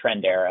reading and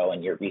trend arrow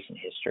and your recent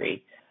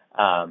history.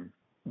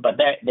 But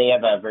they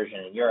have a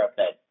version in Europe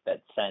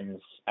that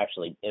sends,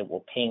 actually, it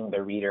will ping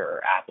the reader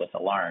or app with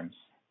alarms.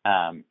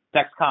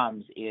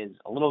 Dexcom's is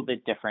a little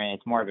bit different.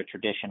 It's more of a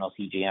traditional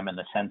CGM in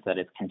the sense that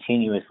it's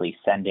continuously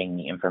sending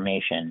the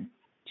information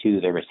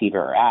to the receiver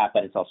or app,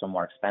 but it's also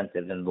more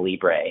expensive than the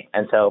Libre.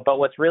 And so, but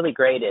what's really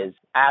great is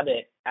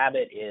Abbott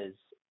is,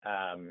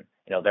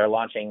 they're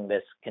launching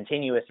this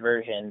continuous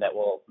version that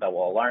will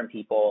alarm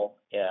people.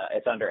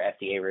 It's under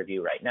FDA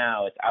review right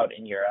now. It's out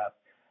in Europe.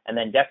 And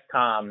then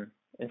Dexcom,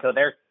 and so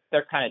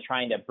they're kind of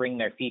trying to bring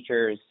their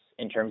features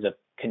in terms of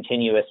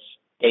continuous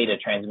data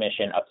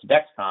transmission up to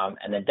Dexcom,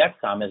 and then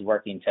Dexcom is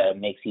working to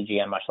make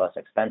CGM much less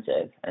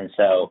expensive. And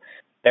so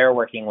they're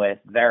working with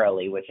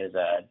Verily, which is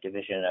a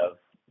division of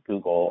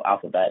Google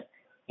Alphabet,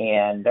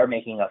 and they're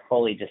making a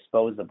fully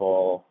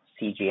disposable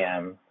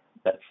CGM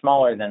that's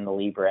smaller than the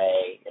Libre.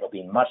 It'll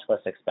be much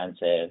less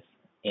expensive,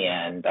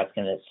 and that's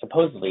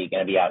supposedly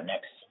going to be out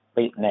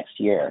late next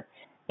year.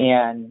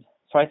 And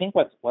so I think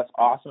what's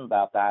awesome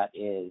about that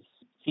is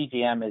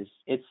CGM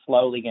it's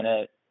slowly going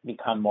to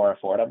become more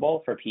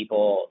affordable for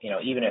people,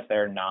 even if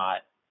they're not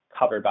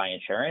covered by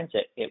insurance.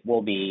 It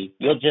will be,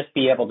 you'll just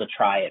be able to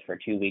try it for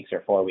 2 weeks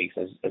or 4 weeks,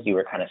 as you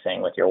were kind of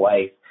saying with your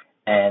wife,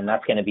 and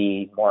that's going to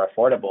be more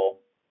affordable.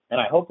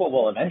 And I hope what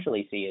we'll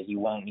eventually see is you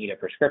won't need a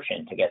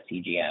prescription to get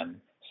CGM,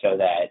 so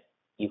that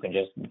you can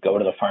just go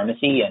to the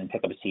pharmacy and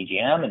pick up a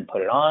CGM and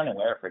put it on and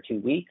wear it for 2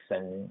 weeks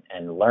and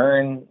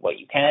learn what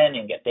you can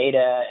and get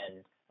data.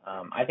 And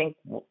I think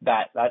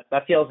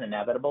that feels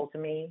inevitable to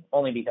me,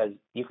 only because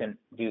you can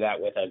do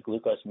that with a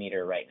glucose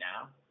meter right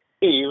now.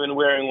 Yeah, even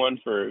wearing one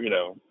for,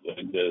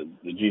 the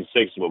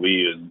G6, what we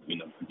use,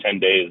 for 10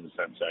 days,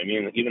 essentially. I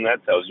mean, even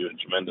that tells you a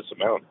tremendous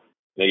amount.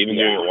 Even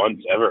doing it once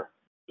ever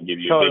will give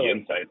you a big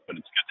insight, but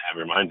it's good to have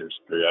reminders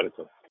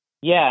periodically.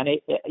 Yeah, and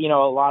a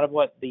lot of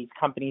what these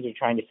companies are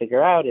trying to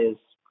figure out is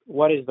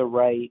what is the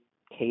right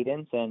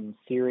cadence and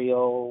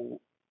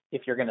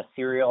if you're going to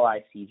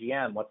serialize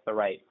CGM, what's the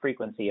right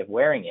frequency of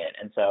wearing it?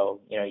 And so,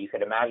 you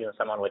could imagine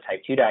someone with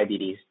type 2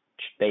 diabetes,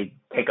 they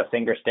take a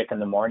finger stick in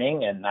the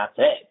morning and that's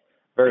it,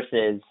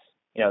 versus,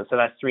 so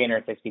that's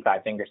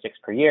 365 finger sticks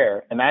per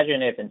year.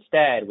 Imagine if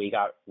instead we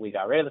got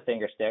rid of the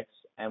finger sticks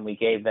and we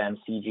gave them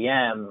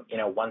CGM,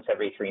 once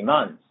every 3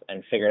 months,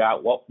 and figured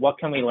out what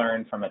can we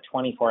learn from a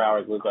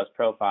 24-hour glucose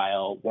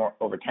profile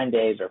over 10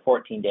 days or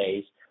 14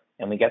 days,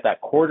 and we get that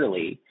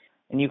quarterly.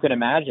 And you could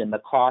imagine the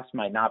cost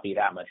might not be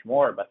that much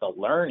more, but the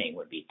learning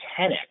would be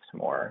 10x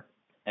more.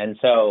 And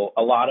so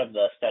a lot of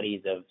the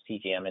studies of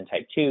CGM in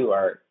type 2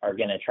 are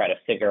going to try to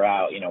figure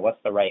out,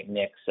 what's the right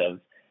mix of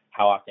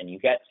how often you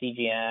get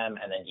CGM,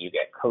 and then you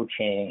get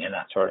coaching and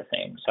that sort of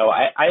thing. So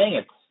I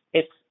think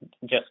it's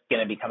just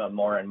going to become a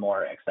more and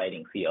more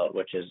exciting field,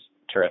 which is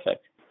terrific.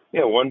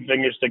 Yeah, one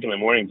finger stick in the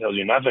morning tells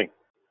you nothing.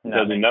 It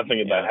tells you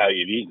nothing about how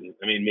you've eaten.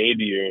 I mean,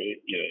 maybe your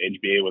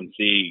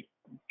HbA1c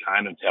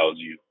kind of tells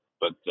you,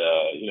 but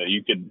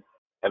you could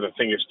have a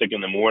finger stick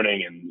in the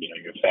morning and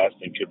your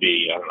fasting could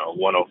be 105,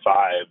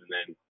 and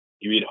then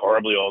you eat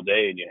horribly all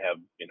day and you have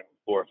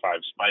 4 or 5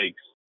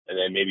 spikes, and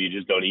then maybe you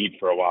just don't eat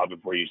for a while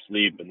before you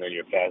sleep, and then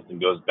your fasting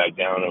goes back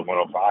down to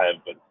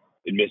 105, but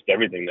it missed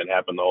everything that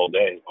happened the whole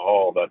day,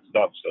 all that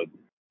stuff. So it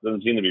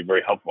doesn't seem to be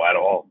very helpful at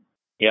all.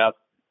 Yep,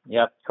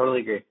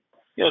 totally agree.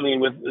 Yeah, I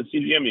mean, with the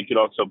CGM, you could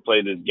also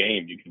play this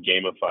game. You could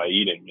gamify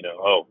eating.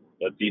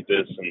 Let's eat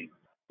this, and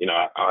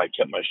I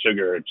kept my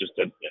sugar just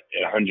at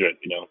 100.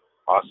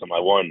 Awesome, I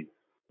won.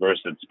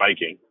 Versus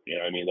spiking.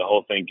 I mean, the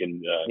whole thing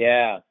can.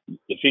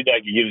 The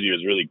feedback it gives you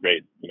is really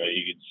great.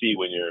 You can see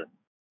when you're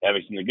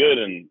having something good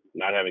and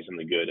not having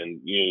something good,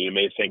 and you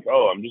may think,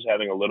 oh, I'm just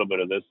having a little bit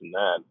of this and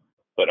that,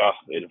 but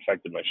it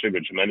affected my sugar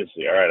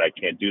tremendously. All right, I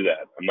can't do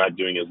that. I'm not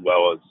doing as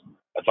well as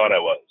I thought I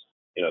was.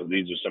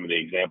 These are some of the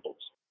examples.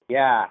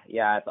 Yeah,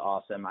 it's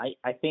awesome.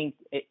 I think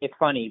it's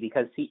funny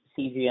because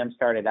CGM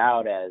started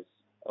out as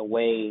a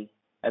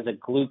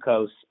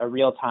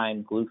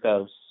real-time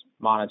glucose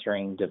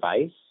monitoring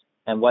device.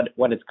 And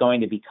what it's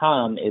going to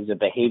become is a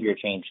behavior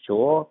change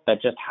tool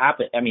that just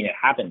it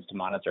happens to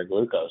monitor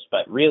glucose,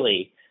 but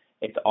really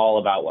it's all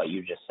about what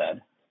you just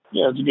said.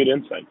 Yeah, it's a good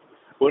insight.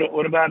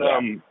 What about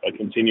a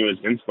continuous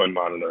insulin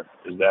monitor?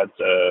 Is that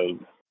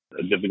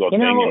a difficult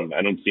thing, and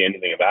I don't see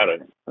anything about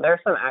it? There's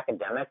some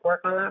academic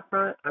work on that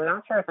front. I'm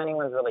not sure if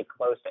anyone's really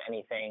close to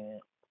anything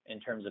in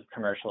terms of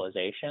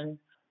commercialization.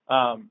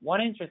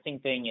 One interesting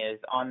thing is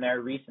on their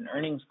recent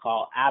earnings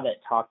call,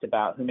 Abbott talked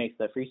about, who makes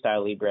the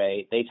Freestyle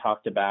Libre, they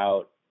talked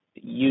about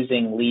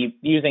using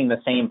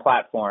the same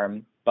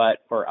platform, but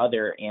for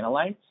other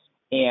analytes.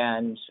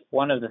 And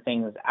one of the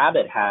things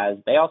Abbott has,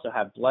 they also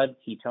have blood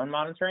ketone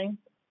monitoring.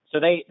 So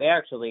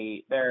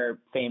they're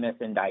famous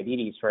in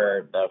diabetes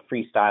for the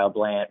Freestyle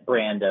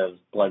brand of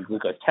blood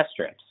glucose test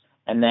strips.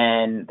 And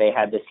then they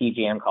had the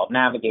CGM called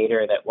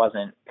Navigator that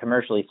wasn't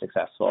commercially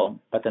successful,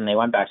 but then they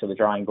went back to the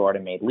drawing board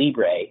and made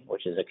Libre,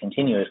 which is a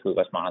continuous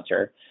glucose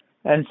monitor.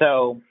 And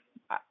so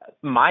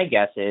my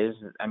guess is,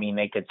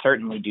 they could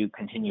certainly do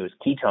continuous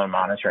ketone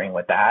monitoring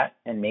with that,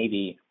 and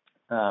maybe,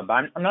 but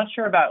I'm not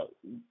sure about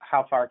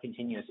how far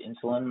continuous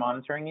insulin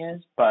monitoring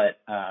is,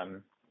 but,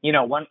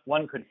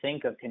 one could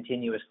think of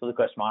continuous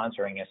glucose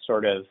monitoring as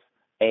sort of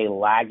a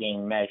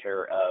lagging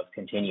measure of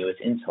continuous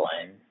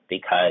insulin,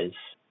 because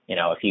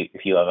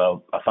if you have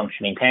a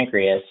functioning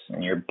pancreas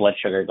and your blood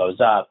sugar goes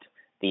up,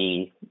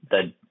 the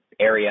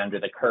area under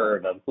the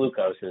curve of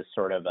glucose is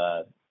sort of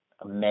a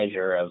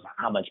measure of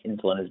how much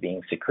insulin is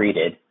being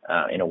secreted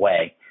in a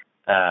way.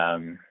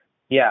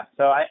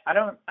 So I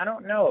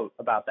don't know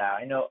about that.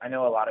 I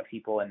know a lot of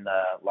people in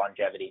the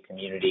longevity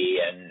community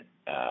and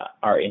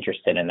are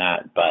interested in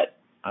that, but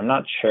I'm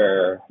not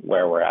sure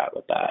where we're at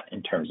with that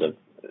in terms of,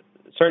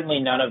 certainly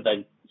none of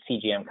the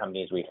CGM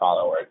companies we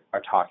follow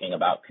are talking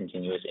about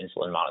continuous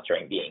insulin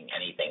monitoring being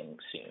anything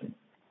soon.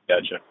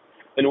 Gotcha.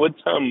 And what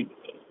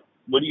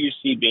do you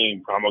see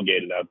being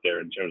promulgated out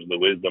there in terms of the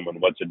wisdom on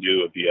what to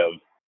do if you have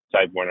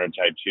type 1 or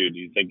type 2? Do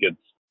you think it's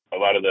a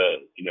lot of the,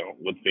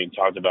 what's being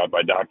talked about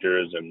by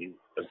doctors and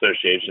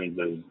associations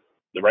is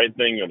the right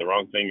thing or the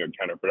wrong thing or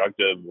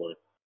counterproductive or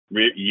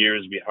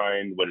years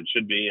behind what it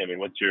should be? I mean,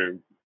 what's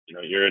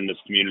you're in this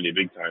community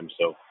big time,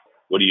 so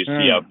what do you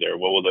see out there?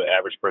 What will the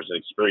average person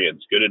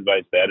experience? Good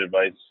advice, bad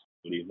advice?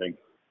 What do you think?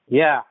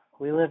 Yeah,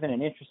 we live in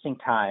an interesting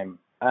time.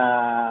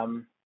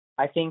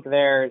 I think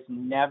there's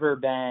never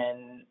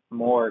been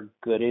more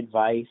good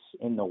advice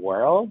in the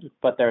world,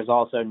 but there's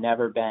also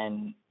never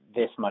been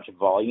this much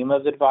volume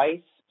of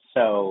advice.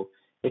 So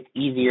it's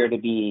easier to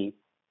be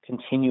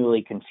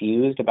continually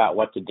confused about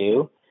what to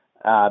do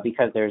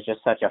because there's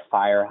just such a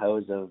fire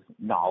hose of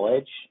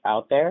knowledge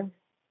out there.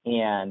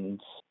 And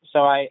so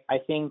I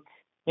think,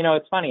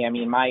 it's funny.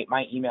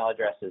 My email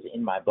address is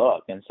in my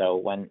book. And so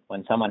when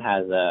someone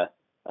has a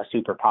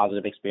super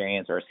positive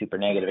experience or a super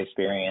negative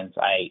experience,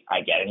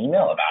 I get an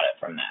email about it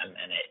from them.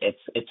 And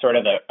it's sort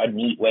of a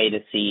neat way to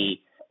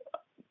see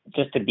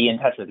just to be in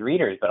touch with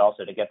readers, but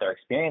also to get their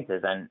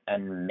experiences.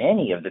 And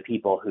many of the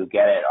people who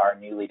get it are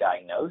newly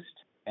diagnosed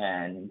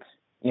and,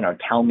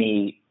 tell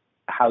me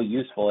how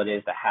useful it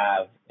is to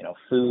have,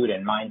 food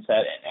and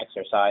mindset and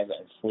exercise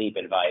and sleep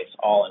advice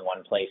all in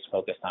one place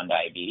focused on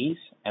diabetes.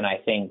 And I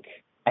think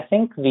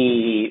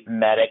the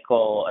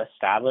medical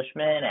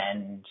establishment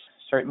and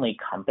certainly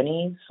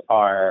companies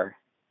are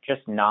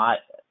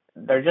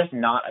they're just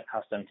not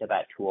accustomed to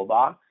that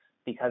toolbox,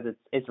 because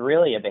it's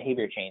really a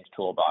behavior change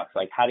toolbox.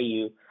 Like, they're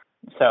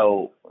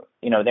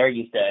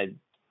used to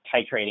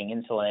titrating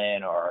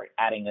insulin or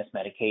adding this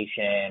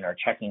medication or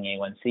checking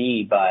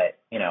A1C, but,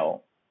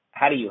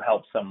 how do you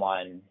help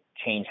someone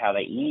change how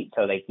they eat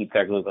so they keep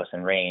their glucose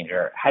in range?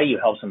 Or how do you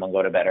help someone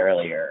go to bed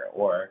earlier?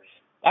 Or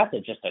that's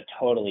just a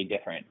totally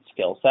different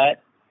skill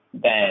set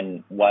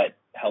than what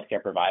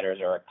healthcare providers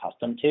are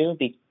accustomed to,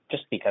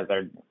 just because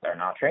they're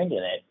not trained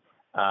in it,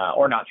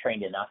 or not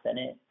trained enough in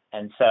it.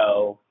 And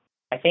so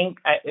I think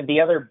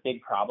the other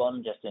big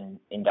problem just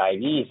in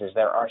diabetes is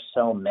there are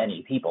so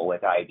many people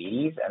with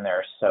diabetes and there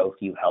are so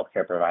few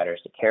healthcare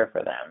providers to care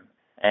for them.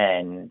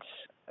 And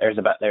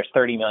there's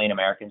 30 million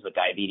Americans with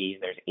diabetes.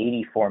 There's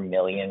 84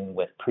 million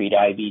with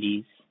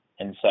prediabetes.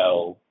 And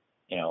so,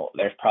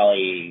 there's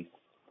probably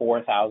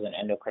 4,000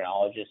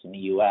 endocrinologists in the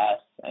U.S.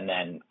 And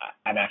then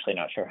I'm actually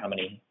not sure how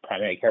many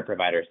primary care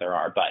providers there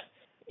are, but,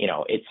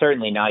 it's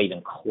certainly not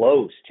even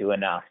close to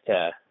enough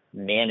to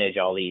manage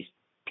all these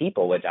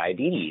people with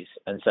diabetes.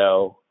 And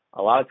so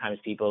a lot of times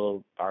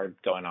people are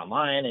going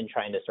online and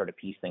trying to sort of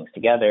piece things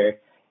together.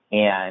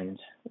 And,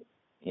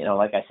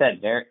 like I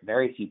said,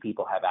 very few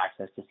people have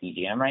access to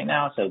CGM right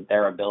now. So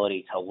their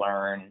ability to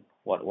learn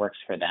what works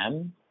for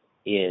them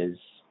it's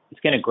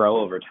going to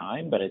grow over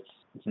time, but it's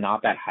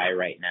not that high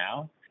right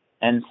now.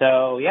 And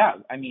so,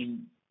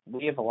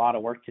 we have a lot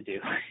of work to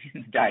do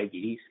in the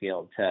diabetes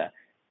field to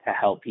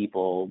help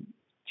people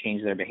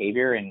change their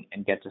behavior and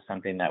get to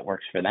something that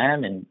works for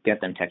them and get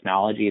them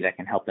technology that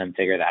can help them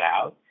figure that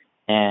out.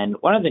 And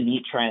one of the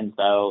neat trends,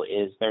 though,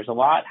 is there's a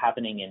lot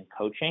happening in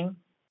coaching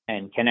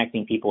and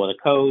connecting people with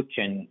a coach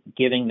and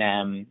giving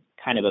them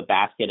kind of a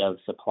basket of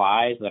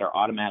supplies that are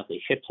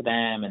automatically shipped to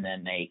them, and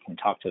then they can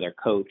talk to their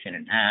coach in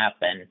an app.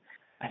 And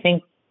I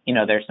think,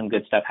 there's some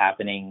good stuff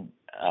happening.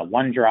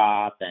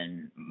 OneDrop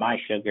and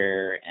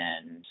MySugar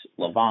and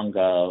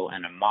Livongo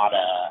and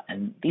Amada,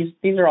 and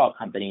these are all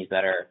companies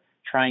that are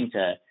trying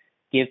to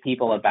give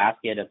people a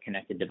basket of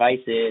connected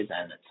devices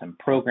and some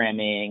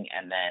programming,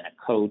 and then a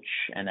coach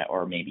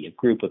or maybe a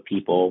group of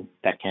people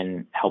that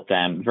can help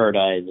them.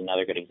 Virta is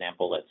another good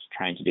example that's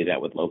trying to do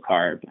that with low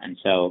carb. And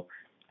so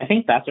I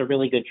think that's a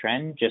really good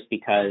trend, just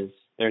because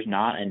there's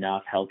not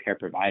enough healthcare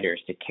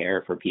providers to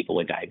care for people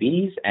with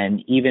diabetes.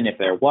 And even if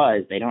there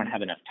was, they don't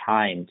have enough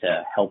time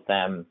to help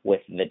them with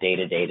the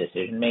day-to-day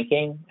decision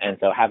making. And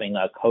so having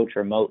a coach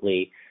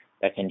remotely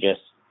that can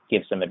just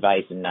give some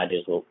advice and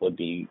nudges would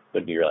be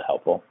really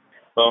helpful.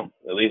 Well,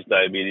 at least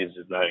diabetes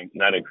is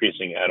not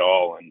increasing at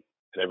all, and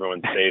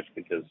everyone's safe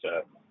because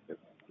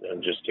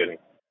I'm just kidding.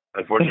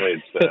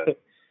 Unfortunately,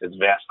 it's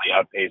vastly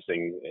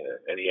outpacing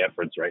any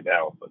efforts right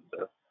now, but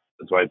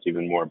that's why it's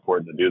even more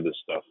important to do this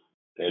stuff,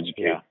 to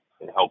educate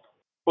and help.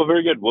 Well,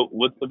 very good.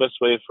 What's the best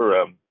way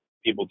for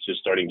people to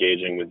start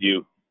engaging with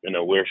you?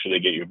 Where should they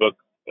get your book?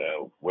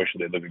 Where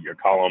should they look at your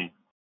column?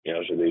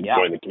 Should they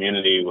join the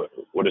community?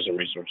 What are some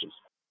resources?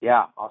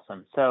 Yeah,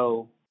 awesome.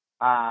 So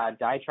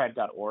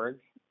diatribe.org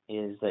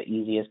is the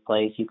easiest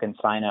place. You can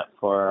sign up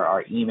for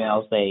our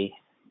emails. They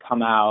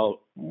come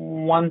out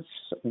once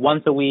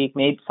a week,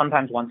 maybe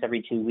sometimes once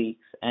every 2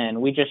 weeks, and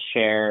we just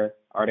share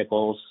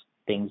articles,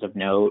 things of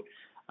note.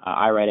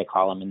 I write a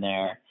column in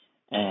there,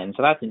 and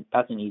so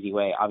that's an easy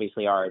way.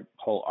 Obviously, our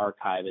whole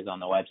archive is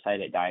on the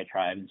website at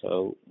Diatribe, and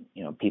so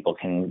people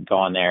can go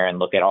on there and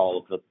look at all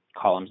of the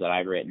columns that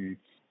I've written.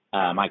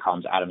 My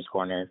column's Adam's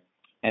Corner.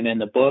 And then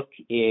the book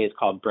is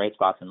called Bright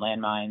Spots and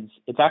Landmines.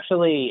 It's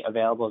actually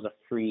available as a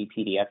free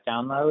PDF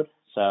download.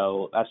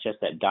 So that's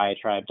just at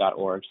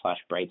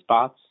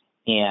diatribe.org/brightspots.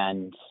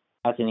 And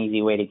that's an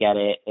easy way to get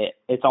it.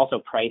 It's also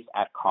priced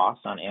at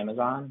cost on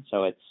Amazon.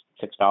 So it's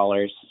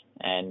 $6.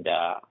 And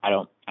I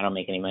don't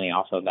make any money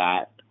off of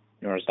that,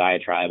 nor does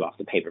Diatribe off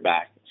the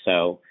paperback.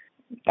 So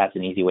that's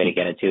an easy way to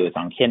get it too. It's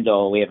on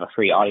Kindle. We have a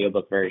free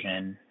audiobook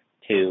version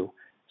too.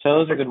 So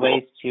those are good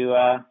ways to,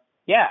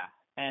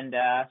 And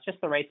it's just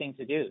the right thing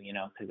to do,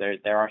 because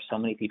there are so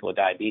many people with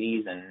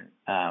diabetes, and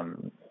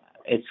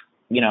it's,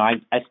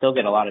 I still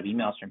get a lot of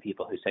emails from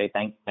people who say,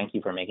 thank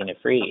you for making it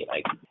free.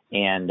 I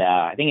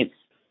think it's,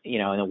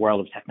 in the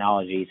world of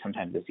technology,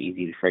 sometimes it's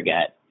easy to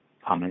forget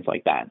comments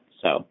like that.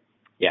 So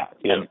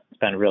it's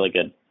been really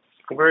good.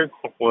 Very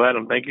cool. Well,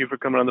 Adam, thank you for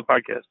coming on the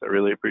podcast. I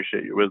really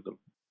appreciate your wisdom.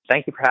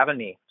 Thank you for having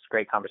me. It's a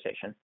great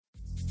conversation.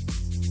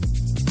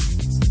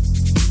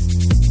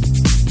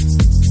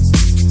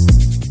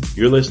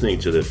 You're listening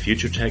to the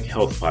Future Tech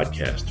Health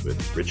Podcast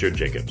with Richard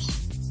Jacobs.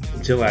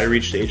 Until I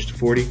reached age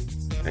 40,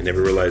 I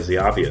never realized the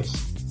obvious,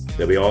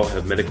 that we all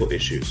have medical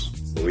issues,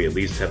 or we at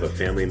least have a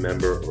family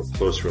member or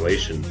close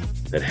relation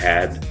that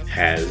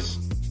has,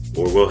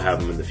 or will have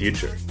them in the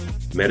future.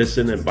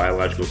 Medicine and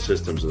biological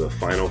systems are the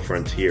final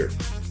frontier.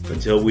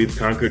 Until we've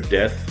conquered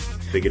death,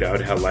 figured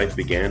out how life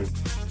began,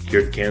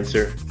 cured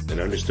cancer, and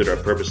understood our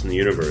purpose in the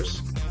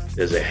universe,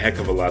 there's a heck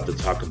of a lot to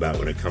talk about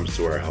when it comes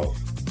to our health.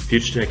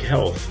 Future Tech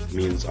Health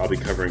means I'll be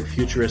covering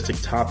futuristic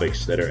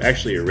topics that are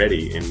actually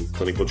already in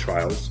clinical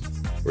trials,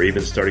 or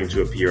even starting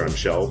to appear on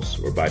shelves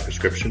or by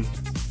prescription,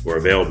 or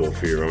available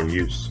for your own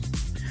use.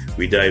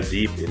 We dive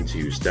deep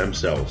into stem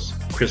cells,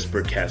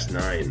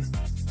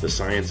 CRISPR-Cas9, the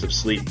science of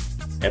sleep,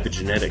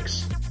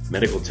 epigenetics,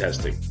 medical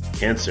testing,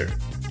 cancer,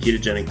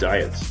 ketogenic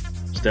diets,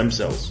 stem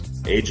cells,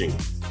 aging,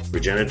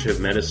 regenerative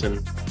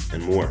medicine,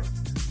 and more.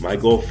 My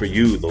goal for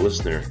you, the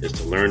listener, is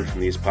to learn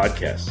from these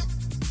podcasts.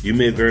 You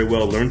may very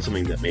well learn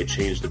something that may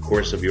change the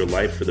course of your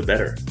life for the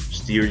better,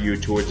 steer you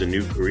towards a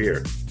new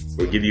career,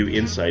 or give you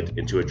insight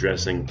into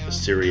addressing a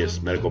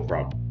serious medical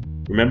problem.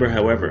 Remember,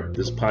 however,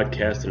 this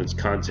podcast and its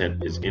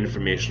content is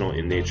informational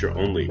in nature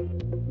only.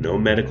 No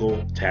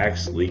medical,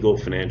 tax, legal,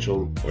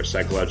 financial, or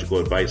psychological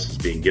advice is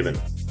being given.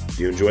 If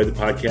you enjoy the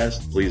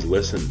podcast, please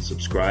listen,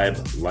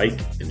 subscribe, like,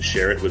 and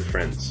share it with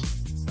friends.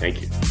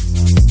 Thank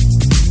you.